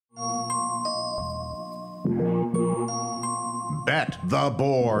Bet the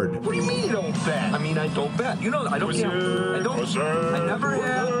Board. What do you mean you don't bet? I mean, I don't bet. You know, I don't gamble. I don't. I never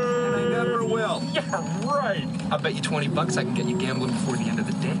have, and I never will. Yeah, right. I'll bet you $20 I can get you gambling before the end of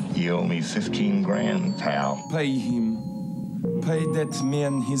the day. You owe me 15 grand, pal. Pay him. Pay that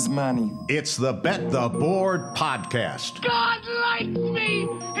man his money. It's the Bet the Board podcast. God likes me.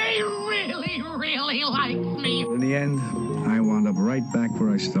 He really, really likes me. In the end, I wound up right back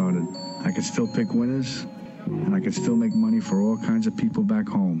where I started. I could still pick winners, and I could still make money for all kinds of people back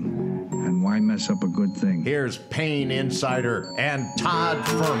home. And why mess up a good thing? Here's Payne Insider and Todd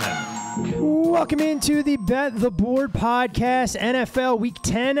Furman. Welcome into the Bet the Board podcast, NFL Week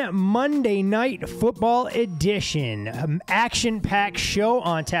 10 Monday Night Football edition. Action-packed show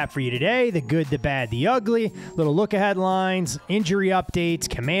on tap for you today. The good, the bad, the ugly. Little look-ahead lines, injury updates,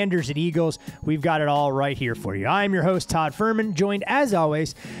 Commanders and Eagles. We've got it all right here for you. I'm your host, Todd Furman, joined as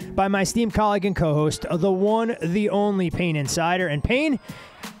always by my esteemed colleague and co-host, the one, the only Payne Insider. And Payne,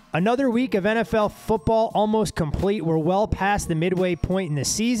 another week of NFL football almost complete. We're well past the midway point in the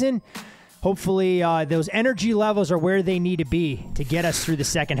season. Hopefully, those energy levels are where they need to be to get us through the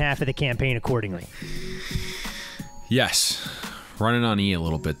second half of the campaign accordingly. Yes. Running on E a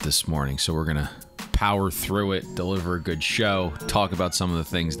little bit this morning, so we're going to power through it, deliver a good show, talk about some of the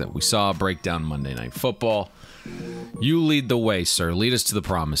things that we saw, break down Monday Night Football. You lead the way, sir. Lead us to the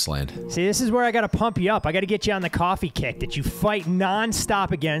promised land. See, this is where I got to pump you up. I got to get you on the coffee kick that you fight nonstop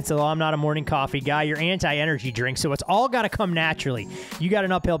against, although I'm not a morning coffee guy. You're anti-energy drink, so it's all got to come naturally. You got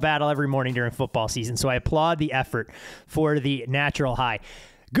an uphill battle every morning during football season, so I applaud the effort for the natural high.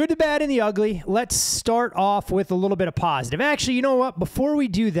 Good, the bad, and the ugly. Let's start off with a little bit of positive. Actually, you know what? Before we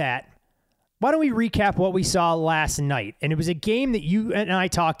do that, why don't we recap what we saw last night? And it was a game that you and I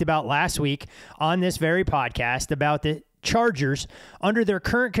talked about last week on this very podcast about the Chargers under their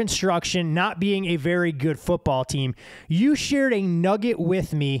current construction not being a very good football team. You shared a nugget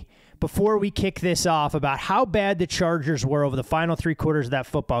with me before we kick this off about how bad the Chargers were over the final three quarters of that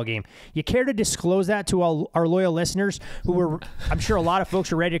football game. You care to disclose that to our loyal listeners who were, I'm sure a lot of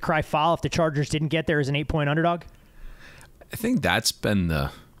folks are ready to cry foul if the Chargers didn't get there as an 8-point underdog? I think that's been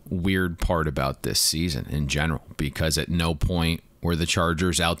the weird part about this season in general, because at no point were the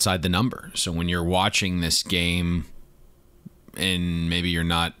Chargers outside the number. So when you're watching this game and maybe you're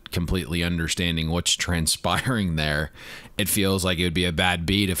not completely understanding what's transpiring there, it feels like it would be a bad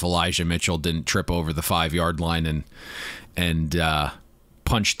beat if Elijah Mitchell didn't trip over the 5-yard line and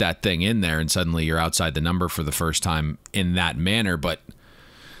punched that thing in there, and suddenly you're outside the number for the first time in that manner. But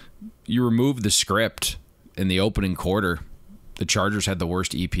you remove the script in the opening quarter, the Chargers had the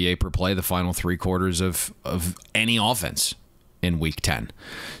worst EPA per play the final three quarters of any offense in Week 10.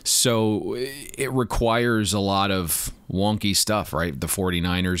 So it requires a lot of wonky stuff, right? The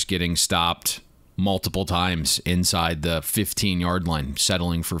 49ers getting stopped multiple times inside the 15-yard line,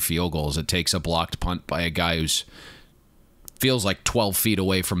 settling for field goals. It takes a blocked punt by a guy who's feels like 12 feet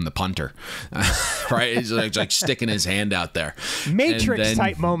away from the punter, right? He's like sticking his hand out there.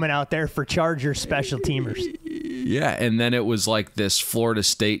 Matrix-type moment out there for Chargers special teamers. Yeah, and then it was like this Florida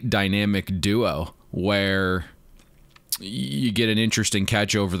State dynamic duo where you get an interesting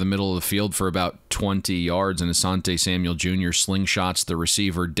catch over the middle of the field for about 20 yards, and Asante Samuel Jr. slingshots the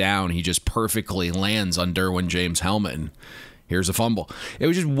receiver down. He just perfectly lands on Derwin James' helmet, and here's a fumble. It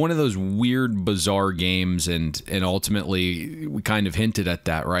was just one of those weird, bizarre games, and ultimately we kind of hinted at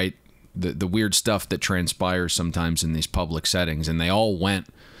that, right? The weird stuff that transpires sometimes in these public settings, and they all went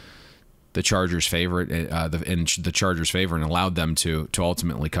the Chargers' favorite, the Chargers' favor, and allowed them to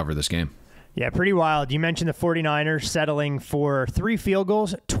ultimately cover this game. Yeah, pretty wild. You mentioned the 49ers settling for 3 field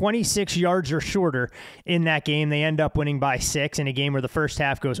goals, 26 yards or shorter in that game. They end up winning by 6 in a game where the first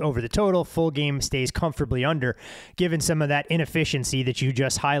half goes over the total. Full game stays comfortably under, given some of that inefficiency that you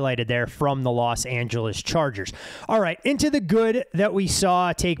just highlighted there from the Los Angeles Chargers. All right, into the good that we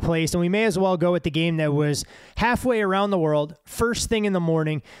saw take place, and we may as well go with the game that was halfway around the world, first thing in the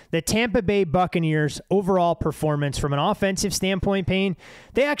morning, the Tampa Bay Buccaneers' overall performance from an offensive standpoint, Payne.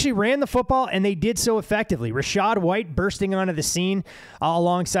 They actually ran the football, and they did so effectively. Rachaad White bursting onto the scene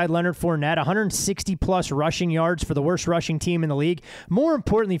alongside Leonard Fournette, 160-plus rushing yards for the worst rushing team in the league. More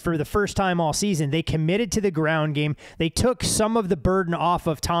importantly, for the first time all season, they committed to the ground game. They took some of the burden off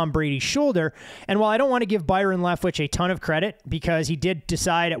of Tom Brady's shoulder, and while I don't want to give Byron Leftwich a ton of credit, because he did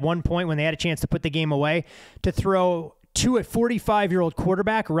decide at one point when they had a chance to put the game away to throw to a 45-year-old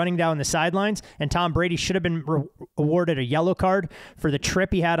quarterback running down the sidelines, and Tom Brady should have been awarded a yellow card for the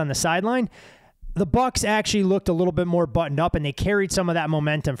trip he had on the sideline. The Bucs actually looked a little bit more buttoned up, and they carried some of that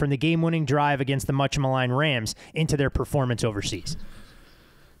momentum from the game-winning drive against the much-maligned Rams into their performance overseas.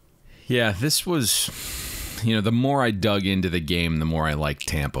 Yeah, this was the more I dug into the game, the more I liked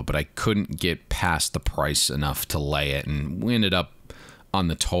Tampa, but I couldn't get past the price enough to lay it, and we ended up on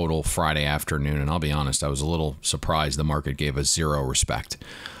the total Friday afternoon, and I'll be honest, I was a little surprised the market gave us zero respect.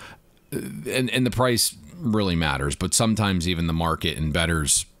 And the price really matters, but sometimes even the market and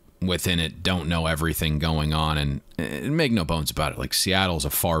bettors within it don't know everything going on, and make no bones about it. Like, Seattle's a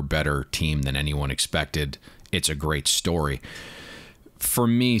far better team than anyone expected. It's a great story. For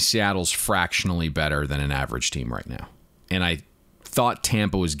me, Seattle's fractionally better than an average team right now. And I thought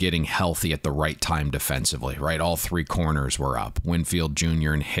Tampa was getting healthy at the right time defensively, right? All three corners were up. Winfield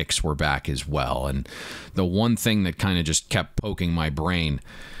Jr. and Hicks were back as well. And the one thing that kind of just kept poking my brain,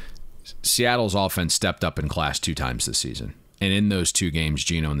 Seattle's offense stepped up in class 2 times this season. And in those 2 games,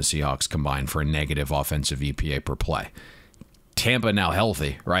 Geno and the Seahawks combined for a negative offensive EPA per play. Tampa, now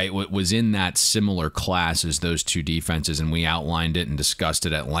healthy, right, was in that similar class as those 2 defenses, and we outlined it and discussed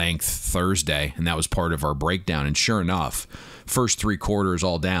it at length Thursday, and that was part of our breakdown. And sure enough, first 3 quarters,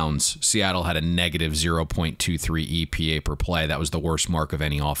 all downs, Seattle had a negative 0.23 EPA per play. That was the worst mark of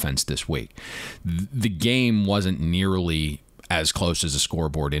any offense this week. The game wasn't nearly as close as the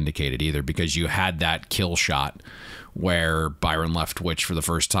scoreboard indicated either, because you had that kill shot where Byron Leftwich, for the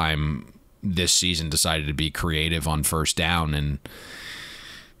first time this season, decided to be creative on first down, and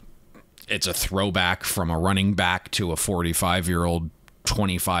it's a throwback from a running back to a 45-year-old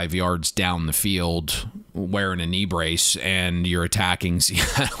 25 yards down the field wearing a knee brace, and you're attacking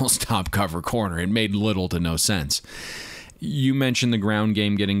Seattle's top cover corner. It made little to no sense. You mentioned the ground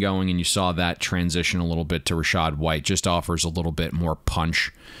game getting going, and you saw that transition a little bit to Rachaad White. Just offers a little bit more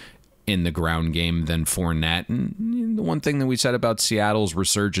punch in the ground game than Fournette. And the one thing that we said about Seattle's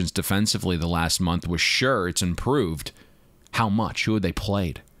resurgence defensively the last month was, sure, it's improved. How much? Who had they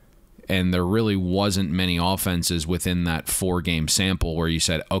played? And there really wasn't many offenses within that 4-game sample where you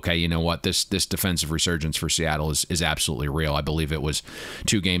said, okay, you know what, this defensive resurgence for Seattle is absolutely real. I believe it was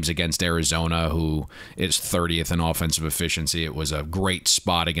 2 games against Arizona, who is 30th in offensive efficiency. It was a great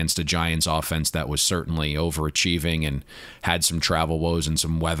spot against a Giants offense that was certainly overachieving and had some travel woes and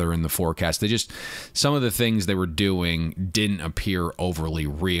some weather in the forecast. Some of the things they were doing didn't appear overly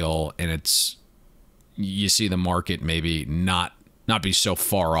real, and you see the market maybe not be so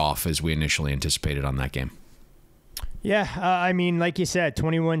far off as we initially anticipated on that game. Yeah, I mean, like you said,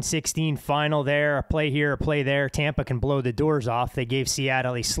 21-16 final there, a play here, a play there. Tampa can blow the doors off. They gave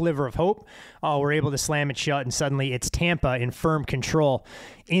Seattle a sliver of hope. We're able to slam it shut, and suddenly it's Tampa in firm control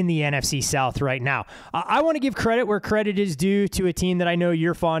in the NFC South right now. I want to give credit where credit is due to a team that I know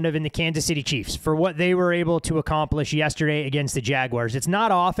you're fond of in the Kansas City Chiefs for what they were able to accomplish yesterday against the Jaguars. It's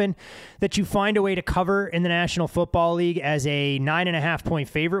not often that you find a way to cover in the National Football League as a 9.5-point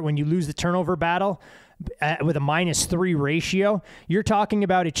favorite when you lose the turnover battle with a -3 ratio. You're talking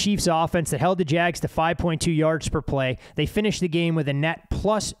about a Chiefs offense that held the Jags to 5.2 yards per play. They finished the game with a net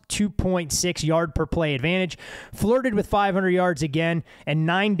plus 2.6 yard per play advantage, flirted with 500 yards again, and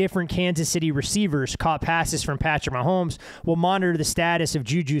 9 different Kansas City receivers caught passes from Patrick Mahomes. We'll monitor the status of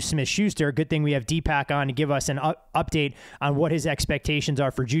Juju Smith-Schuster. Good thing we have Deepak on to give us an update on what his expectations are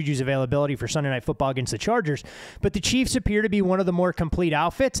for Juju's availability for Sunday Night Football against the Chargers. But the Chiefs appear to be one of the more complete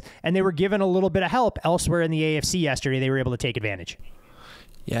outfits, and they were given a little bit of help elsewhere in the AFC yesterday. They were able to take advantage.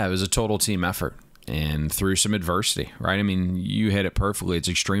 Yeah, it was a total team effort and through some adversity, right? I mean, you hit it perfectly. It's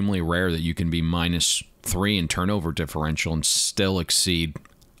extremely rare that you can be -3 in turnover differential and still exceed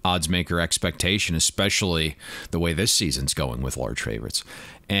odds maker expectation, especially the way this season's going with large favorites.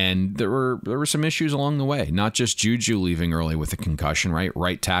 And there were some issues along the way, not just Juju leaving early with a concussion, right?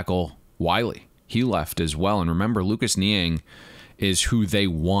 Right tackle Wiley, he left as well. And remember, Lucas Niang is who they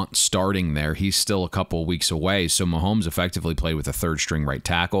want starting there. He's still a couple weeks away, so Mahomes effectively played with a third-string right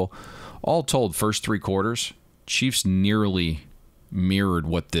tackle. All told, first 3 quarters, Chiefs nearly mirrored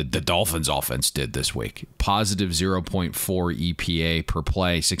what the Dolphins offense did this week. Positive 0.4 EPA per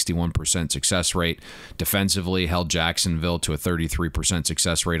play, 61% success rate. Defensively, held Jacksonville to a 33%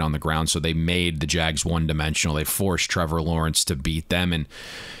 success rate on the ground, so they made the Jags one-dimensional. They forced Trevor Lawrence to beat them, and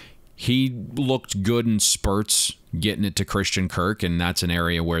he looked good in spurts, getting it to Christian Kirk, and that's an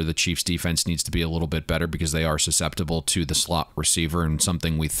area where the Chiefs defense needs to be a little bit better because they are susceptible to the slot receiver, and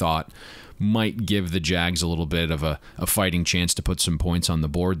something we thought might give the Jags a little bit of a fighting chance to put some points on the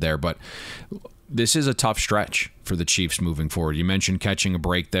board there. But this is a tough stretch for the Chiefs moving forward. You mentioned catching a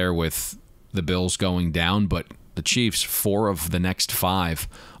break there with the Bills going down, but the Chiefs, 4 of the next 5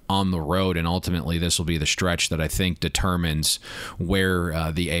 on the road, and ultimately this will be the stretch that I think determines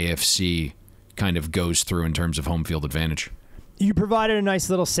where the AFC kind of goes through in terms of home field advantage. You provided a nice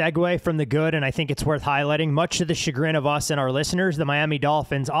little segue from the good, and I think it's worth highlighting. Much to the chagrin of us and our listeners, the Miami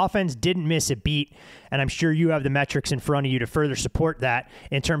Dolphins offense didn't miss a beat, and I'm sure you have the metrics in front of you to further support that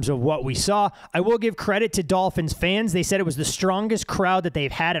in terms of what we saw. I will give credit to Dolphins fans. They said it was the strongest crowd that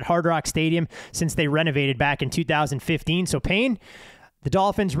they've had at Hard Rock Stadium since they renovated back in 2015. So, Payne, the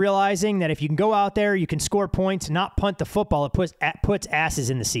Dolphins realizing that if you can go out there, you can score points, not punt the football, it puts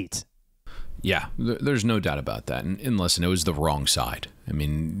asses in the seats. Yeah, there's no doubt about that. And listen, it was the wrong side. I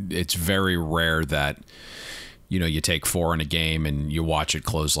mean, it's very rare that, you take 4 in a game and you watch it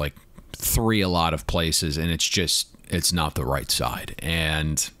close like 3 a lot of places, and it's not the right side.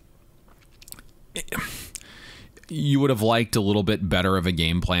 And you would have liked a little bit better of a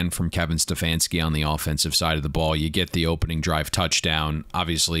game plan from Kevin Stefanski on the offensive side of the ball. You get the opening drive touchdown.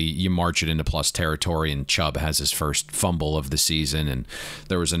 Obviously, you march it into plus territory, and Chubb has his first fumble of the season. And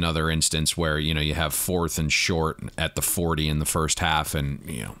there was another instance where, you have 4th and short at the 40 in the first half, and,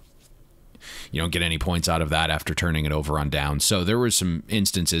 you don't get any points out of that after turning it over on downs. So there were some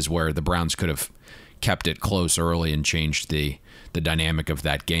instances where the Browns could have kept it close early and changed the dynamic of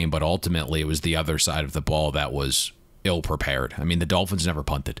that game, but ultimately it was the other side of the ball that was ill-prepared. I mean, the Dolphins never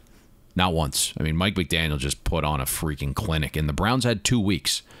punted. Not once. I mean, Mike McDaniel just put on a freaking clinic, and the Browns had 2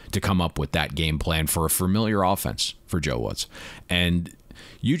 weeks to come up with that game plan for a familiar offense for Joe Woods. And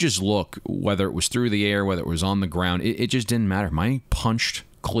you just look, whether it was through the air, whether it was on the ground, it just didn't matter. Miami punched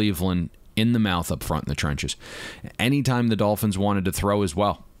Cleveland in the mouth up front in the trenches. Anytime the Dolphins wanted to throw as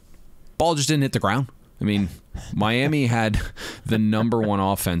well, ball just didn't hit the ground. I mean, Miami had the number 1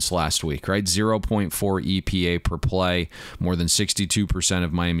 offense last week, right? 0.4 EPA per play, more than 62%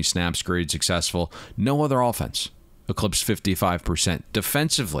 of Miami snaps graded successful. No other offense eclipsed 55%.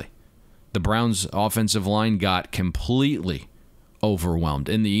 Defensively, the Browns' offensive line got completely overwhelmed.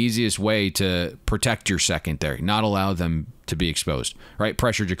 And the easiest way to protect your secondary, not allow them to be exposed, right?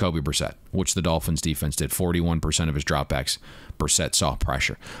 Pressure Jacoby Brissett, which the Dolphins defense did. 41% of his dropbacks, Brissett saw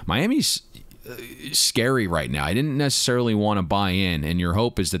pressure. Miami's scary right now. I didn't necessarily want to buy in, and your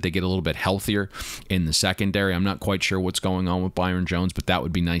hope is that they get a little bit healthier in the secondary. I'm not quite sure what's going on with Byron Jones, but that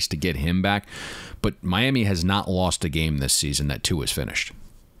would be nice to get him back. But Miami has not lost a game this season that Tua is finished.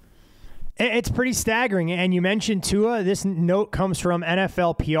 It's pretty staggering. And you mentioned Tua. This note comes from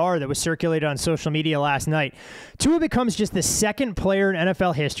NFL PR that was circulated on social media last night. Tua becomes just the second player in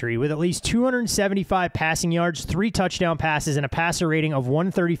NFL history with at least 275 passing yards, 3 touchdown passes, and a passer rating of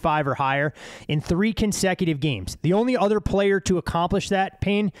 135 or higher in 3 consecutive games. The only other player to accomplish that,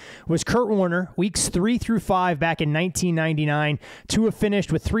 Payne, was Kurt Warner, weeks 3 through 5 back in 1999. Tua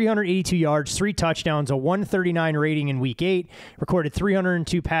finished with 382 yards, 3 touchdowns, a 139 rating in week 8, recorded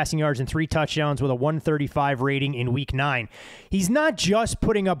 302 passing yards and 3 touchdowns with a 135 rating in week 9. He's not just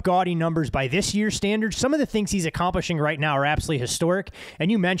putting up gaudy numbers by this year's standards. Some of the things he's accomplishing right now are absolutely historic. And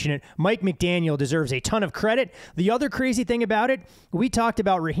you mentioned it, Mike McDaniel deserves a ton of credit. The other crazy thing about it, we talked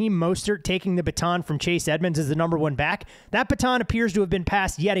about Raheem Mostert taking the baton from Chase Edmonds as the number 1 back. That baton appears to have been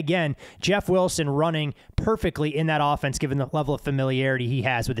passed yet again. Jeff Wilson running perfectly in that offense given the level of familiarity he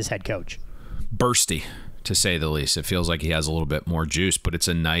has with his head coach. Bursty, to say the least. It feels like he has a little bit more juice, but it's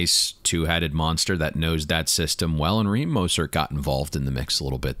a nice 2-headed monster that knows that system well. And Raheem Mostert got involved in the mix a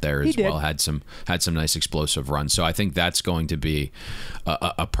little bit there as well. Had some nice explosive runs. So I think that's going to be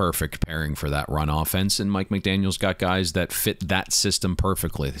a perfect pairing for that run offense. And Mike McDaniel's got guys that fit that system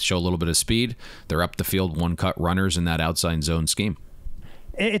perfectly. They show a little bit of speed. They're up the field, one-cut runners in that outside zone scheme.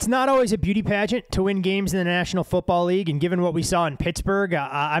 It's not always a beauty pageant to win games in the National Football League, and given what we saw in Pittsburgh,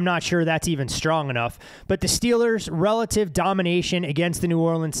 I'm not sure that's even strong enough. But the Steelers' relative domination against the New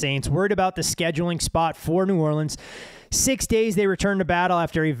Orleans Saints, worried about the scheduling spot for New Orleans. 6 days they return to battle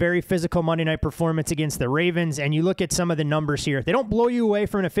after a very physical Monday night performance against the Ravens, and you look at some of the numbers here. They don't blow you away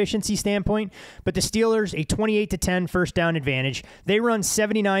from an efficiency standpoint, but the Steelers, a 28-10 first down advantage. They run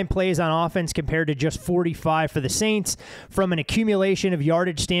 79 plays on offense compared to just 45 for the Saints. From an accumulation of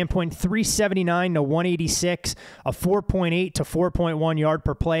yardage standpoint, 379 to 186, a 4.8 to 4.1 yard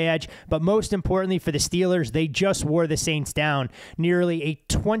per play edge. But most importantly for the Steelers, they just wore the Saints down. Nearly a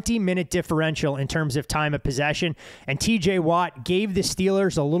 20-minute differential in terms of time of possession. And TJ Watt gave the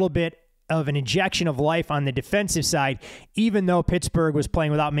Steelers a little bit of an injection of life on the defensive side, even though Pittsburgh was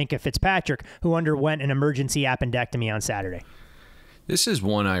playing without Minkah Fitzpatrick, who underwent an emergency appendectomy on Saturday. This is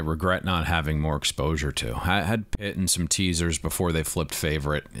one I regret not having more exposure to. I had Pitt and some teasers before they flipped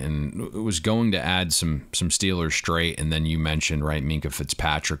favorite, and it was going to add some Steelers straight, and then you mentioned, right, Minkah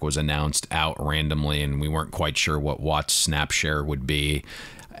Fitzpatrick was announced out randomly, and we weren't quite sure what Watt's snap share would be.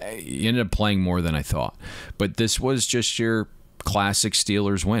 He ended up playing more than I thought. But this was just your classic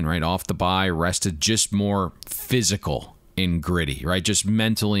Steelers win, right? Off the bye, rested, just more physical and gritty, right? Just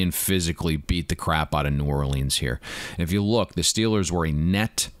mentally and physically beat the crap out of New Orleans here. And if you look, the Steelers were a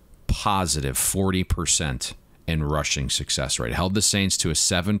net positive 40% in rushing success rate. Held the Saints to a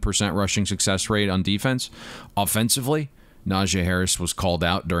 7% rushing success rate on defense. Offensively, Najee Harris was called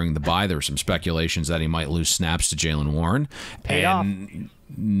out during the bye. There were some speculations that he might lose snaps to Jaylen Warren. Paid and off.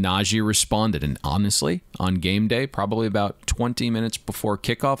 Najee responded. And honestly, on game day, probably about 20 minutes before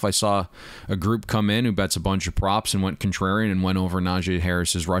kickoff, I saw a group come in who bets a bunch of props and went contrarian and went over Najee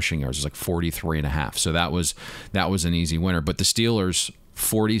Harris's rushing yards. It was like 43.5. So that was an easy winner. But the Steelers,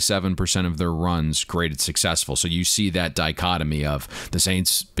 47% of their runs graded successful. So you see that dichotomy of the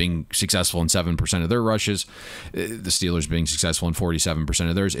Saints being successful in 7% of their rushes, the Steelers being successful in 47%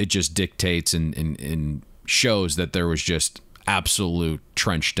 of theirs. It just dictates and shows that there was just absolute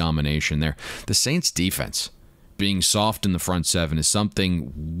trench domination there. The Saints defense being soft in the front seven is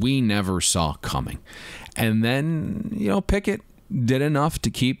something we never saw coming. And then, Pickett did enough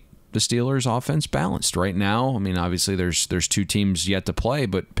to keep the Steelers offense balanced. Right now, I mean, obviously there's two teams yet to play,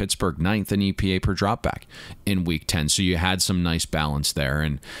 but Pittsburgh 9th in EPA per dropback in week 10. So you had some nice balance there,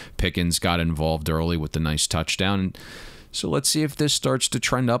 and Pickens got involved early with the nice touchdown. So let's see if this starts to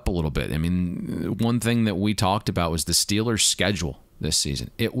trend up a little bit. I mean, one thing that we talked about was the Steelers' schedule this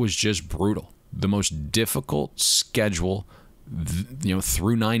season. It was just brutal. The most difficult schedule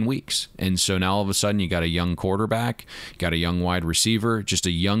through 9 weeks. And so now all of a sudden you got a young quarterback, got a young wide receiver, just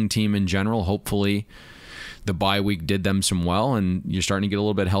a young team in general. Hopefully the bye week did them some well, and you're starting to get a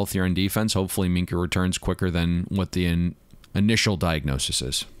little bit healthier on defense. Hopefully Minka returns quicker than what the initial diagnosis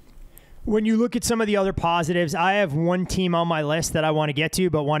is. When you look at some of the other positives, I have one team on my list that I want to get to,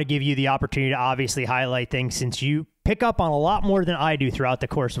 but want to give you the opportunity to obviously highlight things since you pick up on a lot more than I do throughout the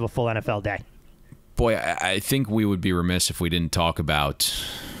course of a full NFL day. Boy, I think we would be remiss if we didn't talk about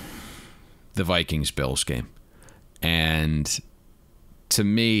the Vikings-Bills game. And to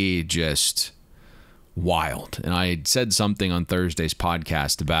me, just wild. And I had said something on Thursday's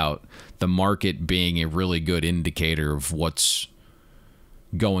podcast about the market being a really good indicator of what's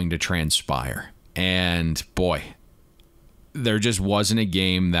going to transpire. And boy, there just wasn't a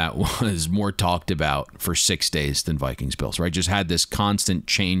game that was more talked about for 6 days than Vikings-Bills, right? Just had this constant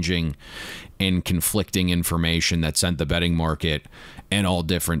changing and conflicting information that sent the betting market in all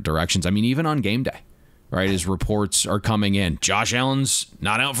different directions. I mean, even on game day, right, as reports are coming in, Josh Allen's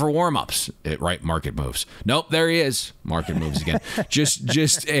not out for warm-ups. Right, market moves. Nope, there he is. Market moves again.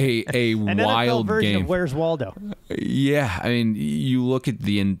 just a wild version game. Of Where's Waldo? Yeah, I mean, you look at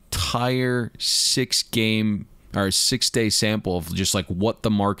the entire 6-day sample of just like what the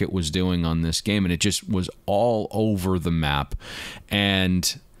market was doing on this game, and it just was all over the map.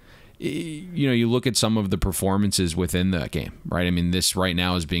 And you look at some of the performances within that game, right? I mean, this right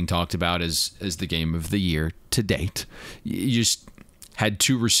now is being talked about as the game of the year to date. You just had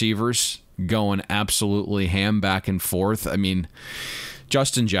two receivers going absolutely ham back and forth. I mean,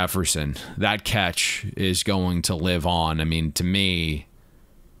 Justin Jefferson, that catch is going to live on. I mean, to me,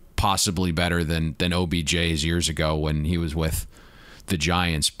 possibly better than OBJ's years ago when he was with the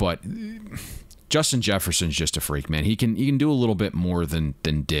Giants. But Justin Jefferson's just a freak, man. He can do a little bit more than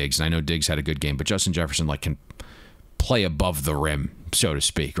Diggs. And I know Diggs had a good game, but Justin Jefferson can play above the rim, so to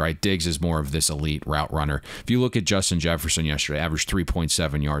speak, right? Diggs is more of this elite route runner. If you look at Justin Jefferson yesterday, averaged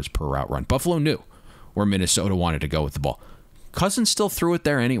 3.7 yards per route run. Buffalo knew where Minnesota wanted to go with the ball. Cousins still threw it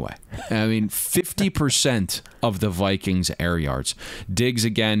there anyway. I mean, 50% of the Vikings' air yards. Diggs,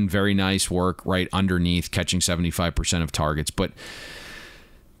 again, very nice work right underneath, catching 75% of targets. But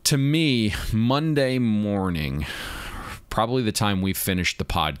to me, Monday morning, probably the time we finished the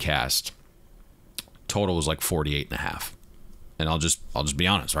podcast, total was like 48.5. And I'll just be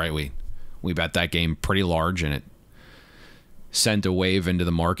honest, right? We bet that game pretty large, and it sent a wave into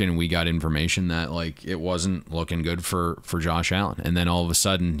the market, and we got information that it wasn't looking good for Josh Allen. And then all of a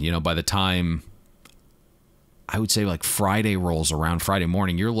sudden, by the time I would say Friday rolls around, Friday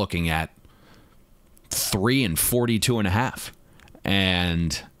morning, you're looking at 3 and 42.5.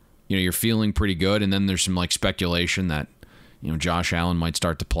 And you're feeling pretty good. And then there's some speculation that Josh Allen might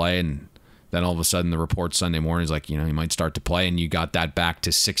start to play, and then all of a sudden the report Sunday morning is he might start to play, and you got that back to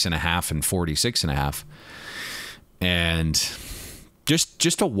 6.5 and 46.5. And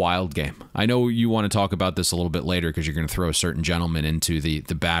just a wild game. I know you want to talk about this a little bit later because you're going to throw a certain gentleman into the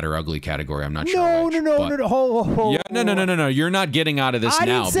bad or ugly category. I'm not sure which. No. Hold. Yeah, no. You're not getting out of this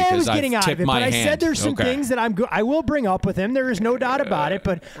now because I've tipped my hand. I said there's some things that I will bring up with him. There is no doubt about it.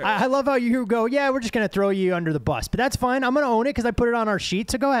 But I love how you go, yeah, we're just going to throw you under the bus. But that's fine. I'm going to own it because I put it on our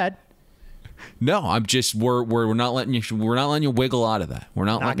sheet. So go ahead. No, I'm just we're not letting you wiggle out of that. We're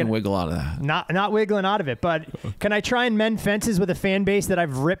not letting you wiggle out of that. Not wiggling out of it. But can I try and mend fences with a fan base that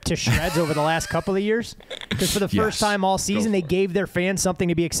I've ripped to shreds over the last couple of years? Because for the first time all season, they gave their fans something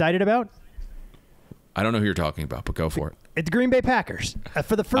to be excited about. I don't know who you're talking about, but go for it. It's Green Bay Packers.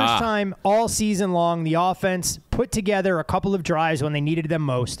 For the first time all season long, the offense put together a couple of drives when they needed them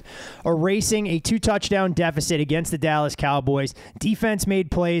most, erasing a 2-touchdown deficit against the Dallas Cowboys. Defense made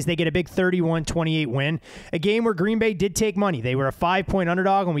plays. They get a big 31-28 win, a game where Green Bay did take money. They were a 5-point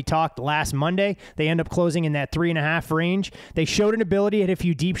underdog when we talked last Monday. They end up closing in that 3.5 range. They showed an ability to hit a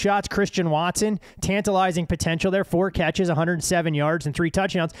few deep shots. Christian Watson, tantalizing potential there, 4 catches, 107 yards, and 3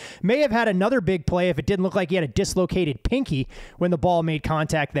 touchdowns. May have had another big play if it didn't look like he had a dislocated pinky when the ball made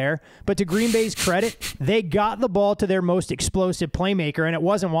contact there. But to Green Bay's credit, they got the ball to their most explosive playmaker, and it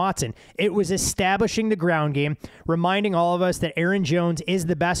wasn't Watson. It was establishing the ground game, reminding all of us that Aaron Jones is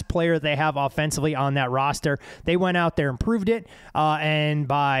the best player they have offensively on that roster. They went out there and proved it, and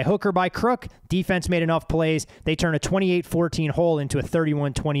by hook or by crook, defense made enough plays. They turned a 28-14 hole into a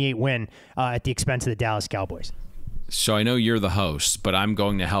 31-28 win at the expense of the Dallas Cowboys. So I know you're the host, but I'm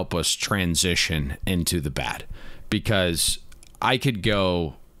going to help us transition into the bad, because I could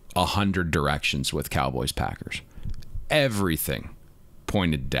go 100 directions with Cowboys-Packers. Everything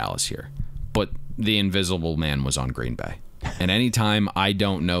pointed to Dallas here, but the invisible man was on Green Bay. And anytime I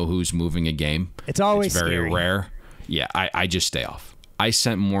don't know who's moving a game, it's always very scary. Rare. Yeah, I just stay off. I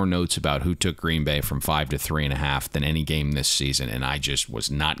sent more notes about who took Green Bay from 5 to 3.5 than any game this season, and I just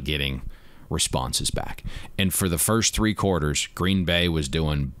was not getting responses back. And for the first 3 quarters, Green Bay was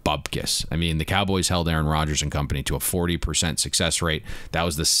doing bupkis. I mean, the Cowboys held Aaron Rodgers and company to a 40% success rate. That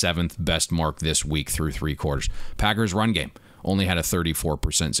was the 7th best mark this week through 3 quarters. Packers run game only had a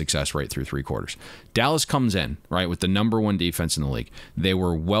 34% success rate through 3 quarters. Dallas comes in, right, with the number 1 defense in the league. They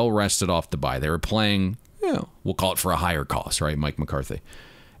were well rested off the bye. They were playing, we'll call it for a higher cost, right, Mike McCarthy.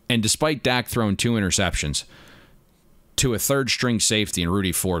 And despite Dak throwing 2 interceptions to a 3rd-string safety in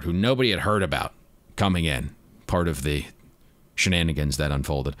Rudy Ford, who nobody had heard about coming in, part of the shenanigans that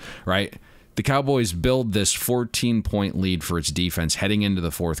unfolded, right? The Cowboys build this 14-point lead for its defense heading into the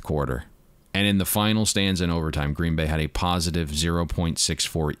 4th quarter. And in the final stands in overtime, Green Bay had a positive 0.64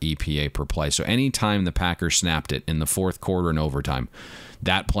 EPA per play. So anytime the Packers snapped it in the 4th quarter and overtime,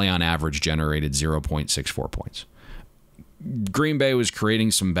 that play on average generated 0.64 points. Green Bay was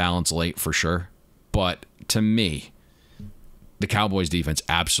creating some balance late for sure, but to me, the Cowboys defense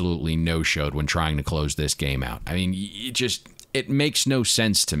absolutely no-showed when trying to close this game out. I mean, it makes no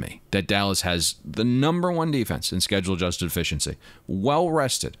sense to me that Dallas has the number 1 defense in schedule-adjusted efficiency.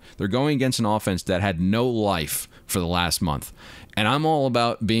 Well-rested. They're going against an offense that had no life for the last month. And I'm all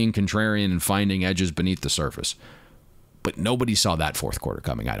about being contrarian and finding edges beneath the surface. But nobody saw that 4th quarter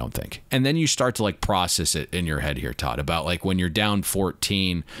coming, I don't think. And then you start to process it in your head here, Todd, about when you're down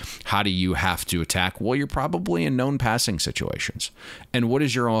 14, how do you have to attack? Well, you're probably in known passing situations. And what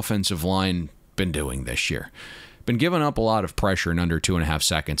has your offensive line been doing this year? Been giving up a lot of pressure in under 2.5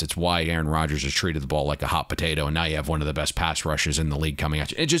 seconds. It's why Aaron Rodgers has treated the ball like a hot potato, and now you have one of the best pass rushes in the league coming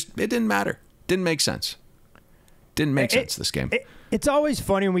at you. It didn't matter. Didn't make sense. Didn't make sense this game. It's always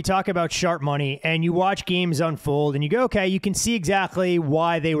funny when we talk about sharp money and you watch games unfold and you go, okay, you can see exactly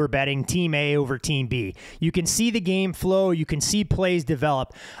why they were betting Team A over Team B. You can see the game flow. You can see plays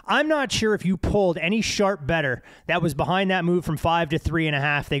develop. I'm not sure if you pulled any sharp bettor that was behind that move from 5 to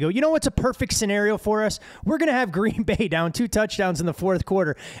 3.5. They go, you know what's a perfect scenario for us? We're going to have Green Bay down 2 touchdowns in the 4th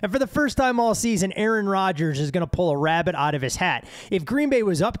quarter. And for the first time all season, Aaron Rodgers is going to pull a rabbit out of his hat. If Green Bay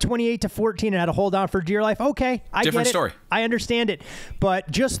was up 28-14 and had to hold on for dear life, okay, I Different get it. Story. I understand it.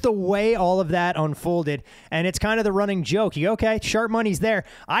 But just the way all of that unfolded, and it's kind of the running joke. You go, okay, sharp money's there.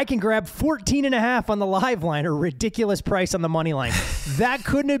 I can grab 14.5 on the live line, a ridiculous price on the money line. That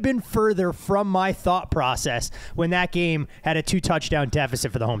couldn't have been further from my thought process when that game had a 2-touchdown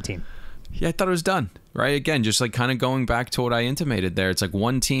deficit for the home team. Yeah, I thought it was done. Right? Again, just kind of going back to what I intimated there. It's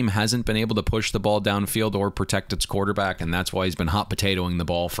one team hasn't been able to push the ball downfield or protect its quarterback, and that's why he's been hot potatoing the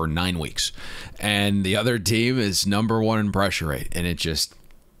ball for 9 weeks. And the other team is number 1 in pressure rate, and it just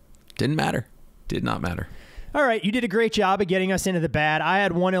didn't matter. Did not matter. All right, you did a great job of getting us into the bad. I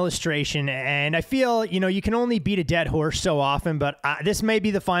had one illustration, and I feel, you can only beat a dead horse so often, but this may be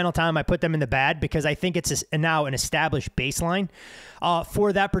the final time I put them in the bad because I think it's now an established baseline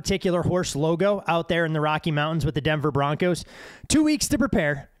for that particular horse logo out there in the Rocky Mountains with the Denver Broncos. 2 weeks to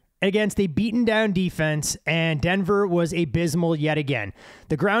prepare. against a beaten down defense, and Denver was abysmal yet again.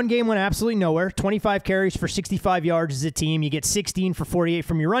 The ground game went absolutely nowhere. 25 carries for 65 yards as a team. You get 16 for 48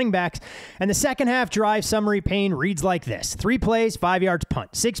 from your running backs. And the second half drive summary pane reads like this. 3 plays, 5 yards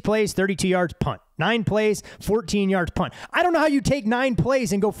punt. 6 plays, 32 yards punt. 9 plays, 14 yards punt. I don't know how you take 9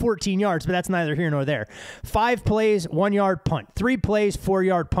 plays and go 14 yards, but that's neither here nor there. 5 plays, 1 yard punt. 3 plays, 4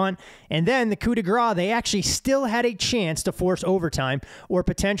 yard punt. And then the coup de grace, they actually still had a chance to force overtime, or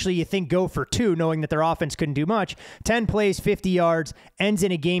potentially you think go for 2, knowing that their offense couldn't do much. 10 plays, 50 yards, ends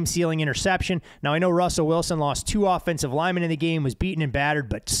in a game-sealing interception. Now, I know Russell Wilson lost 2 offensive linemen in the game, was beaten and battered,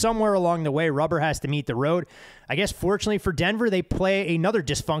 but somewhere along the way, rubber has to meet the road. I guess fortunately for Denver, they play another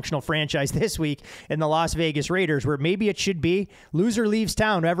dysfunctional franchise this week in the Las Vegas Raiders, where maybe it should be loser leaves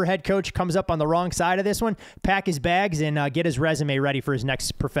town. Whoever head coach comes up on the wrong side of this one, pack his bags and get his resume ready for his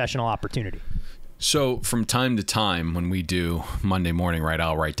next professional opportunity. So from time to time when we do Monday morning, right,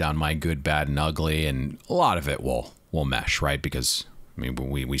 I'll write down my good, bad, and ugly, and a lot of it will mesh, right? Because I mean,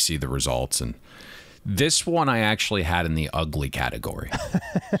 we see the results, and this one I actually had in the ugly category.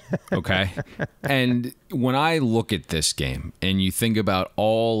 Okay? And when I look at this game and you think about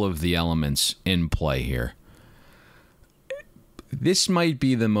all of the elements in play here, this might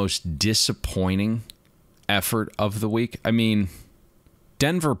be the most disappointing effort of the week. I mean,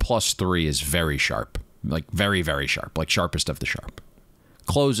 Denver +3 is very sharp. Like very, very sharp. Like sharpest of the sharp.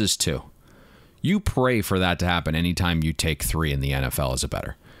 Closes 2. You pray for that to happen anytime you take 3 in the NFL as a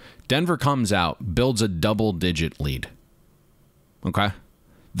bettor. Denver comes out, builds a double-digit lead. Okay?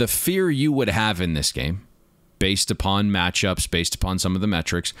 The fear you would have in this game, based upon matchups, based upon some of the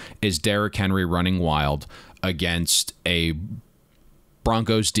metrics, is Derek Henry running wild against a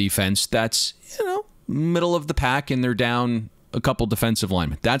Broncos defense that's, middle of the pack, and they're down a couple defensive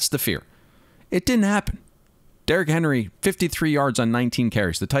linemen. That's the fear. It didn't happen. Derek Henry, 53 yards on 19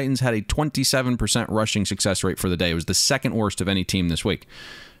 carries. The Titans had a 27% rushing success rate for the day. It was the second worst of any team this week.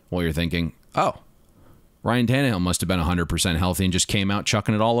 Well, you're thinking, oh, Ryan Tannehill must have been 100% healthy and just came out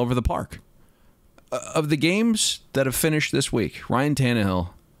chucking it all over the park. Of the games that have finished this week, Ryan Tannehill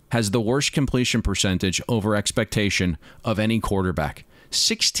has the worst completion percentage over expectation of any quarterback.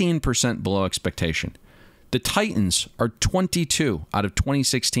 16% below expectation. The Titans are 22 out of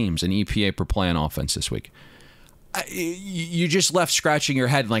 26 teams in EPA per play on offense this week. You just left scratching your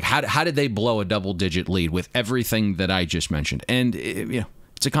head like, how did they blow a double-digit lead with everything that I just mentioned? And,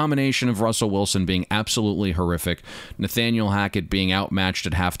 it's a combination of Russell Wilson being absolutely horrific, Nathaniel Hackett being outmatched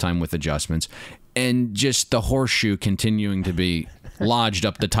at halftime with adjustments, and just the horseshoe continuing to be lodged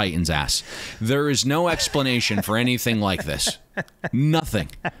up the Titans' ass. There is no explanation for anything like this. Nothing.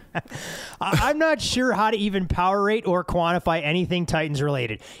 I'm not sure how to even power rate or quantify anything Titans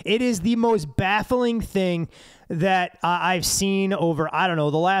related. It is the most baffling thing that I've seen over,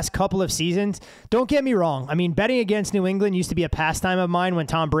 the last couple of seasons. Don't get me wrong. I mean, betting against New England used to be a pastime of mine when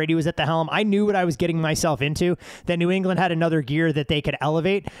Tom Brady was at the helm. I knew what I was getting myself into, that New England had another gear that they could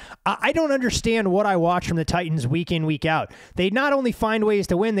elevate. I don't understand what I watch from the Titans week in, week out. They not only find ways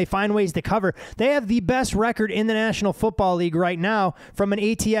to win, they find ways to cover. They have the best record in the National Football League right now from an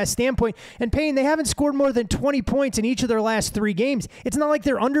ATS standpoint. And Payne, they haven't scored more than 20 points in each of their last 3 games. It's not like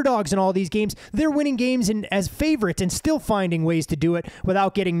they're underdogs in all these games. They're winning games as favorites and still finding ways to do it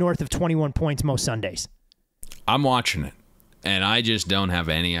without getting north of 21 points most Sundays. I'm watching it, and I just don't have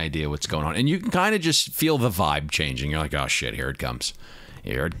any idea what's going on. And you can kind of just feel the vibe changing. You're like, oh, shit, here it comes.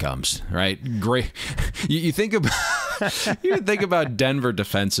 Here it comes, right? Great. You think about Denver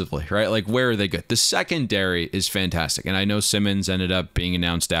defensively, right? Like, where are they good? The secondary is fantastic. And I know Simmons ended up being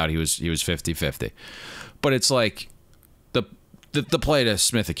announced out. He was 50-50. But it's like the play to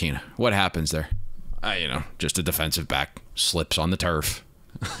Smith-Akina. What happens there? Just a defensive back slips on the turf.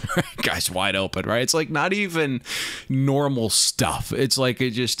 Guy's wide open, right? It's like not even normal stuff. It's like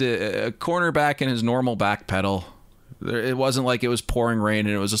just a cornerback in his normal back pedal. It wasn't like it was pouring rain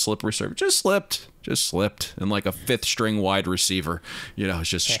and it was a slippery surface. Just slipped. And like a 5th string wide receiver, it's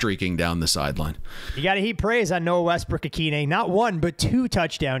just streaking down the sideline. You got to heap praise on Noah Westbrook-Akine. Not 1, but 2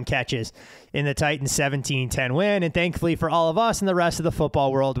 touchdown catches in the Titans' 17-10 win. And thankfully for all of us and the rest of the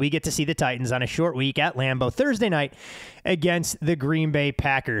football world, we get to see the Titans on a short week at Lambeau Thursday night against the Green Bay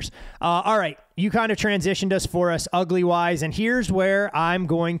Packers. All right, you kind of transitioned us for us ugly-wise, and here's where I'm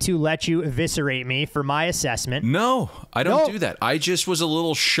going to let you eviscerate me for my assessment. No, I don't do that. I just was a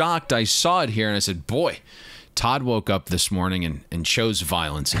little shocked. I saw it here, and I said, boy, Todd woke up this morning and chose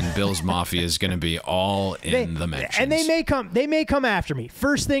violence, and Bill's Mafia is going to be all in the mentions. And they may come after me.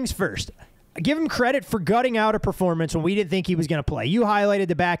 First things first. Give him credit for gutting out a performance when we didn't think he was going to play. You highlighted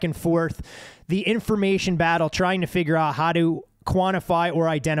the back and forth, the information battle, trying to figure out how to quantify or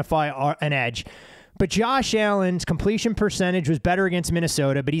identify an edge. But Josh Allen's completion percentage was better against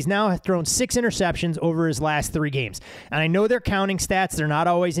Minnesota, but he's now thrown 6 interceptions over his last 3 games. And I know they're counting stats. They're not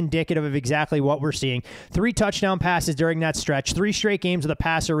always indicative of exactly what we're seeing. 3 touchdown passes during that stretch, 3 straight games with a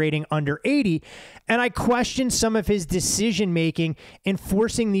passer rating under 80. And I question some of his decision-making in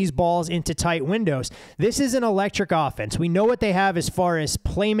forcing these balls into tight windows. This is an electric offense. We know what they have as far as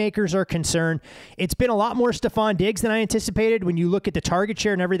playmakers are concerned. It's been a lot more Stephon Diggs than I anticipated. When you look at the target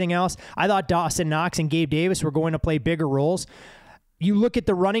share and everything else, I thought Dawson Knox and Gabe Davis were going to play bigger roles. You look at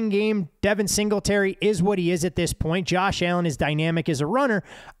the running game, Devin Singletary is what he is at this point. Josh Allen is dynamic as a runner.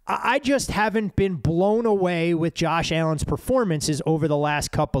 I just haven't been blown away with Josh Allen's performances over the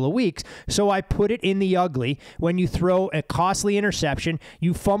last couple of weeks. So I put it in the ugly when you throw a costly interception,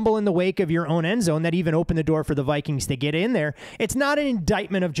 you fumble in the wake of your own end zone that even opened the door for the Vikings to get in there. It's not an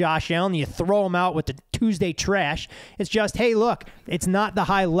indictment of Josh Allen. You throw him out with the Tuesday trash. It's just, hey, look, it's not the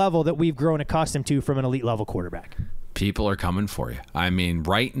high level that we've grown accustomed to from an elite level quarterback. People are coming for you. I mean,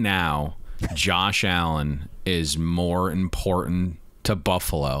 right now, Josh Allen is more important to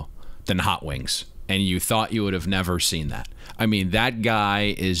Buffalo than hot wings. And you thought you would have never seen that. I mean, that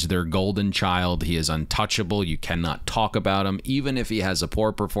guy is their golden child. He is untouchable. You cannot talk about him. Even if he has a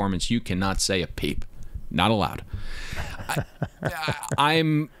poor performance, you cannot say a peep. Not allowed.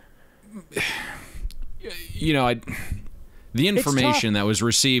 The information that was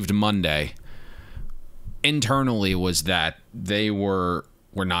received Monday internally was that they were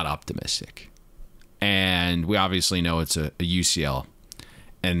not optimistic. And we obviously know it's a UCL.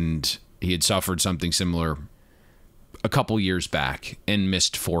 And he had suffered something similar a couple years back and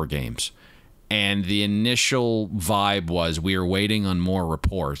missed 4 games. And the initial vibe was we are waiting on more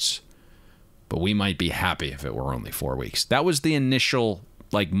reports, but we might be happy if it were only 4 weeks. That was the initial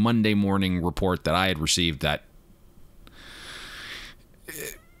Monday morning report that I had received.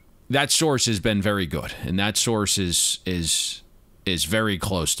 That source has been very good, and that source is very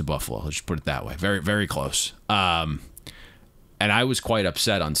close to Buffalo. Let's just put it that way. Very, very close. And I was quite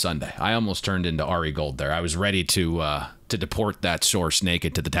upset on Sunday. I almost turned into Ari Gold there. I was ready to deport that source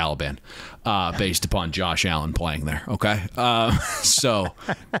naked to the Taliban based upon Josh Allen playing there. Okay, so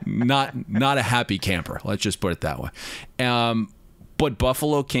not a happy camper. Let's just put it that way. But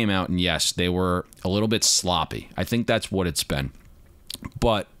Buffalo came out, and yes, they were a little bit sloppy. I think that's what it's been.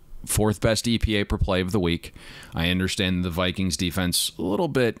 But 4th best EPA per play of the week. I understand the Vikings defense a little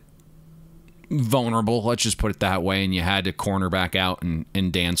bit vulnerable, let's just put it that way, and you had to cornerback out and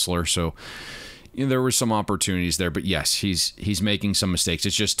Dantzler, so there were some opportunities there. But yes, he's making some mistakes.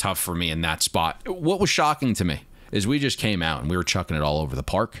 It's just tough for me in that spot. What was shocking to me is we just came out and we were chucking it all over the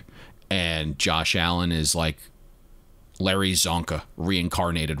park, and Josh Allen is like Larry Zonka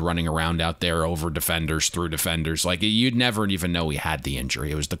reincarnated, running around out there over defenders, through defenders. Like, you'd never even know he had the injury.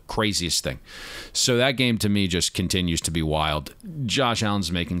 It was the craziest thing. So that game to me just continues to be wild. Josh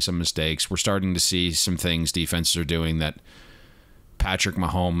Allen's making some mistakes. We're starting to see some things defenses are doing that Patrick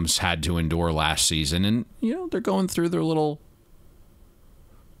Mahomes had to endure last season. And, they're going through their little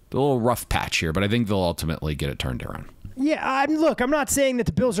rough patch here, but I think they'll ultimately get it turned around. Yeah, look, I'm not saying that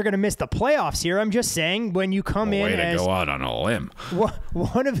the Bills are going to miss the playoffs here. I'm just saying when you come in as go out on a limb,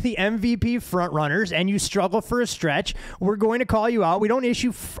 one of the MVP frontrunners, and you struggle for a stretch, we're going to call you out. We don't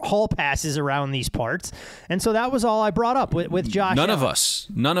issue hall passes around these parts, and so that was all I brought up with Josh. None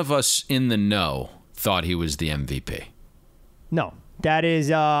of us in the know thought he was the MVP. No. That is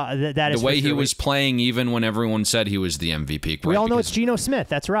the way he was playing, even when everyone said he was the MVP. We all know it's Geno Smith.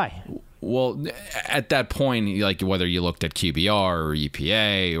 That's right. Well, at that point, like whether you looked at QBR or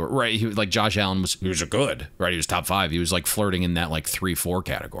EPA, or right, Josh Allen was good, right? He was top 5. He was flirting in that 3-4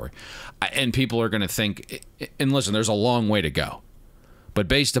 category, and people are going to think. And listen, there's a long way to go, but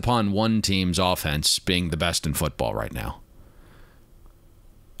based upon one team's offense being the best in football right now,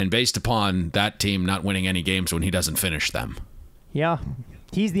 and based upon that team not winning any games when he doesn't finish them, yeah,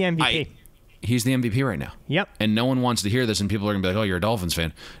 he's the MVP. He's the MVP right now. Yep. And no one wants to hear this, and people are going to be like, oh, you're a Dolphins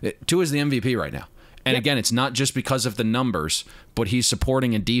fan. Tua is the MVP right now. And again, it's not just because of the numbers, but he's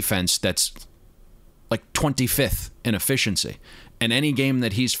supporting a defense that's 25th in efficiency. And any game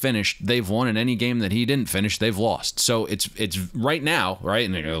that he's finished, they've won. And any game that he didn't finish, they've lost. So it's right now, right?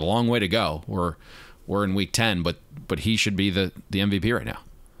 And a long way to go. We're in week 10, but he should be the MVP right now.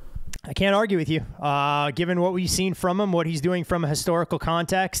 I can't argue with you, given what we've seen from him, what he's doing from a historical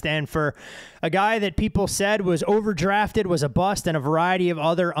context, and for a guy that people said was overdrafted, was a bust, and a variety of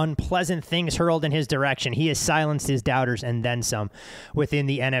other unpleasant things hurled in his direction. He has silenced his doubters and then some within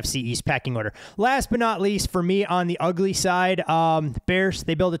the NFC East pecking order. Last but not least, for me on the ugly side, Bears,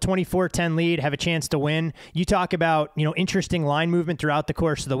 they build a 24-10 lead, have a chance to win. You talk about, interesting line movement throughout the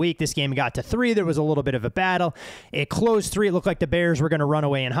course of the week. This game got to 3. There was a little bit of a battle. It closed 3. It looked like the Bears were going to run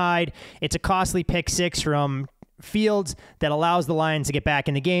away and hide. It's a costly pick 6 from Fields that allows the Lions to get back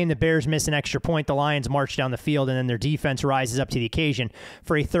in the game. The Bears miss an extra point. The Lions march down the field, and then their defense rises up to the occasion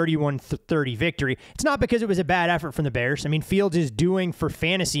for a 31-30 victory. It's not because it was a bad effort from the Bears. I mean, Fields is doing for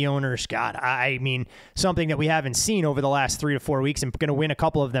fantasy owners, something that we haven't seen over the last 3 to 4 weeks, and going to win a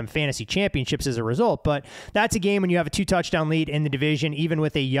couple of them fantasy championships as a result. But that's a game when you have a 2-touchdown lead in the division. Even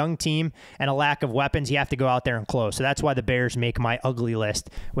with a young team and a lack of weapons, you have to go out there and close. So that's why the Bears make my ugly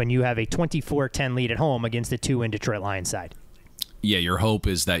list when you have a 24-10 lead at home against the 2-win Detroit Lions side. Yeah, your hope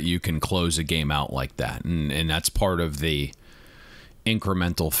is that you can close a game out like that. And that's part of the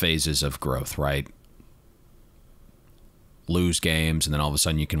incremental phases of growth, right? Lose games, and then all of a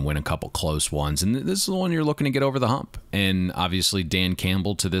sudden you can win a couple close ones. And this is the one you're looking to get over the hump. And obviously Dan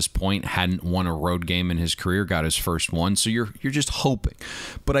Campbell to this point hadn't won a road game in his career, got his first one. So you're just hoping.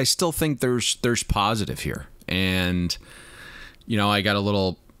 But I still think there's positive here. And, I got a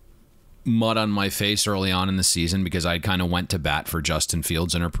little mud on my face early on in the season because I kind of went to bat for Justin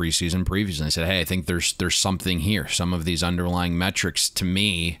Fields in our preseason previews, and I said, hey, I think there's something here. Some of these underlying metrics to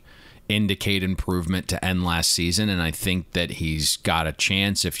me indicate improvement to end last season, and I think that he's got a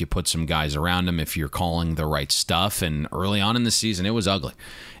chance if you put some guys around him, if you're calling the right stuff. And early on in the season, it was ugly,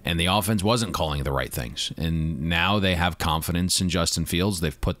 and the offense wasn't calling the right things. And now they have confidence in Justin Fields.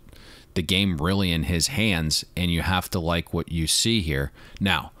 They've put the game really in his hands, and you have to like what you see here.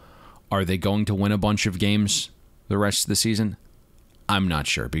 Now, are they going to win a bunch of games the rest of the season? I'm not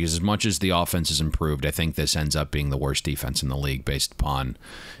sure, because as much as the offense has improved, I think this ends up being the worst defense in the league based upon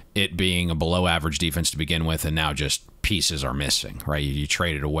it being a below average defense to begin with, and now just pieces are missing, right? You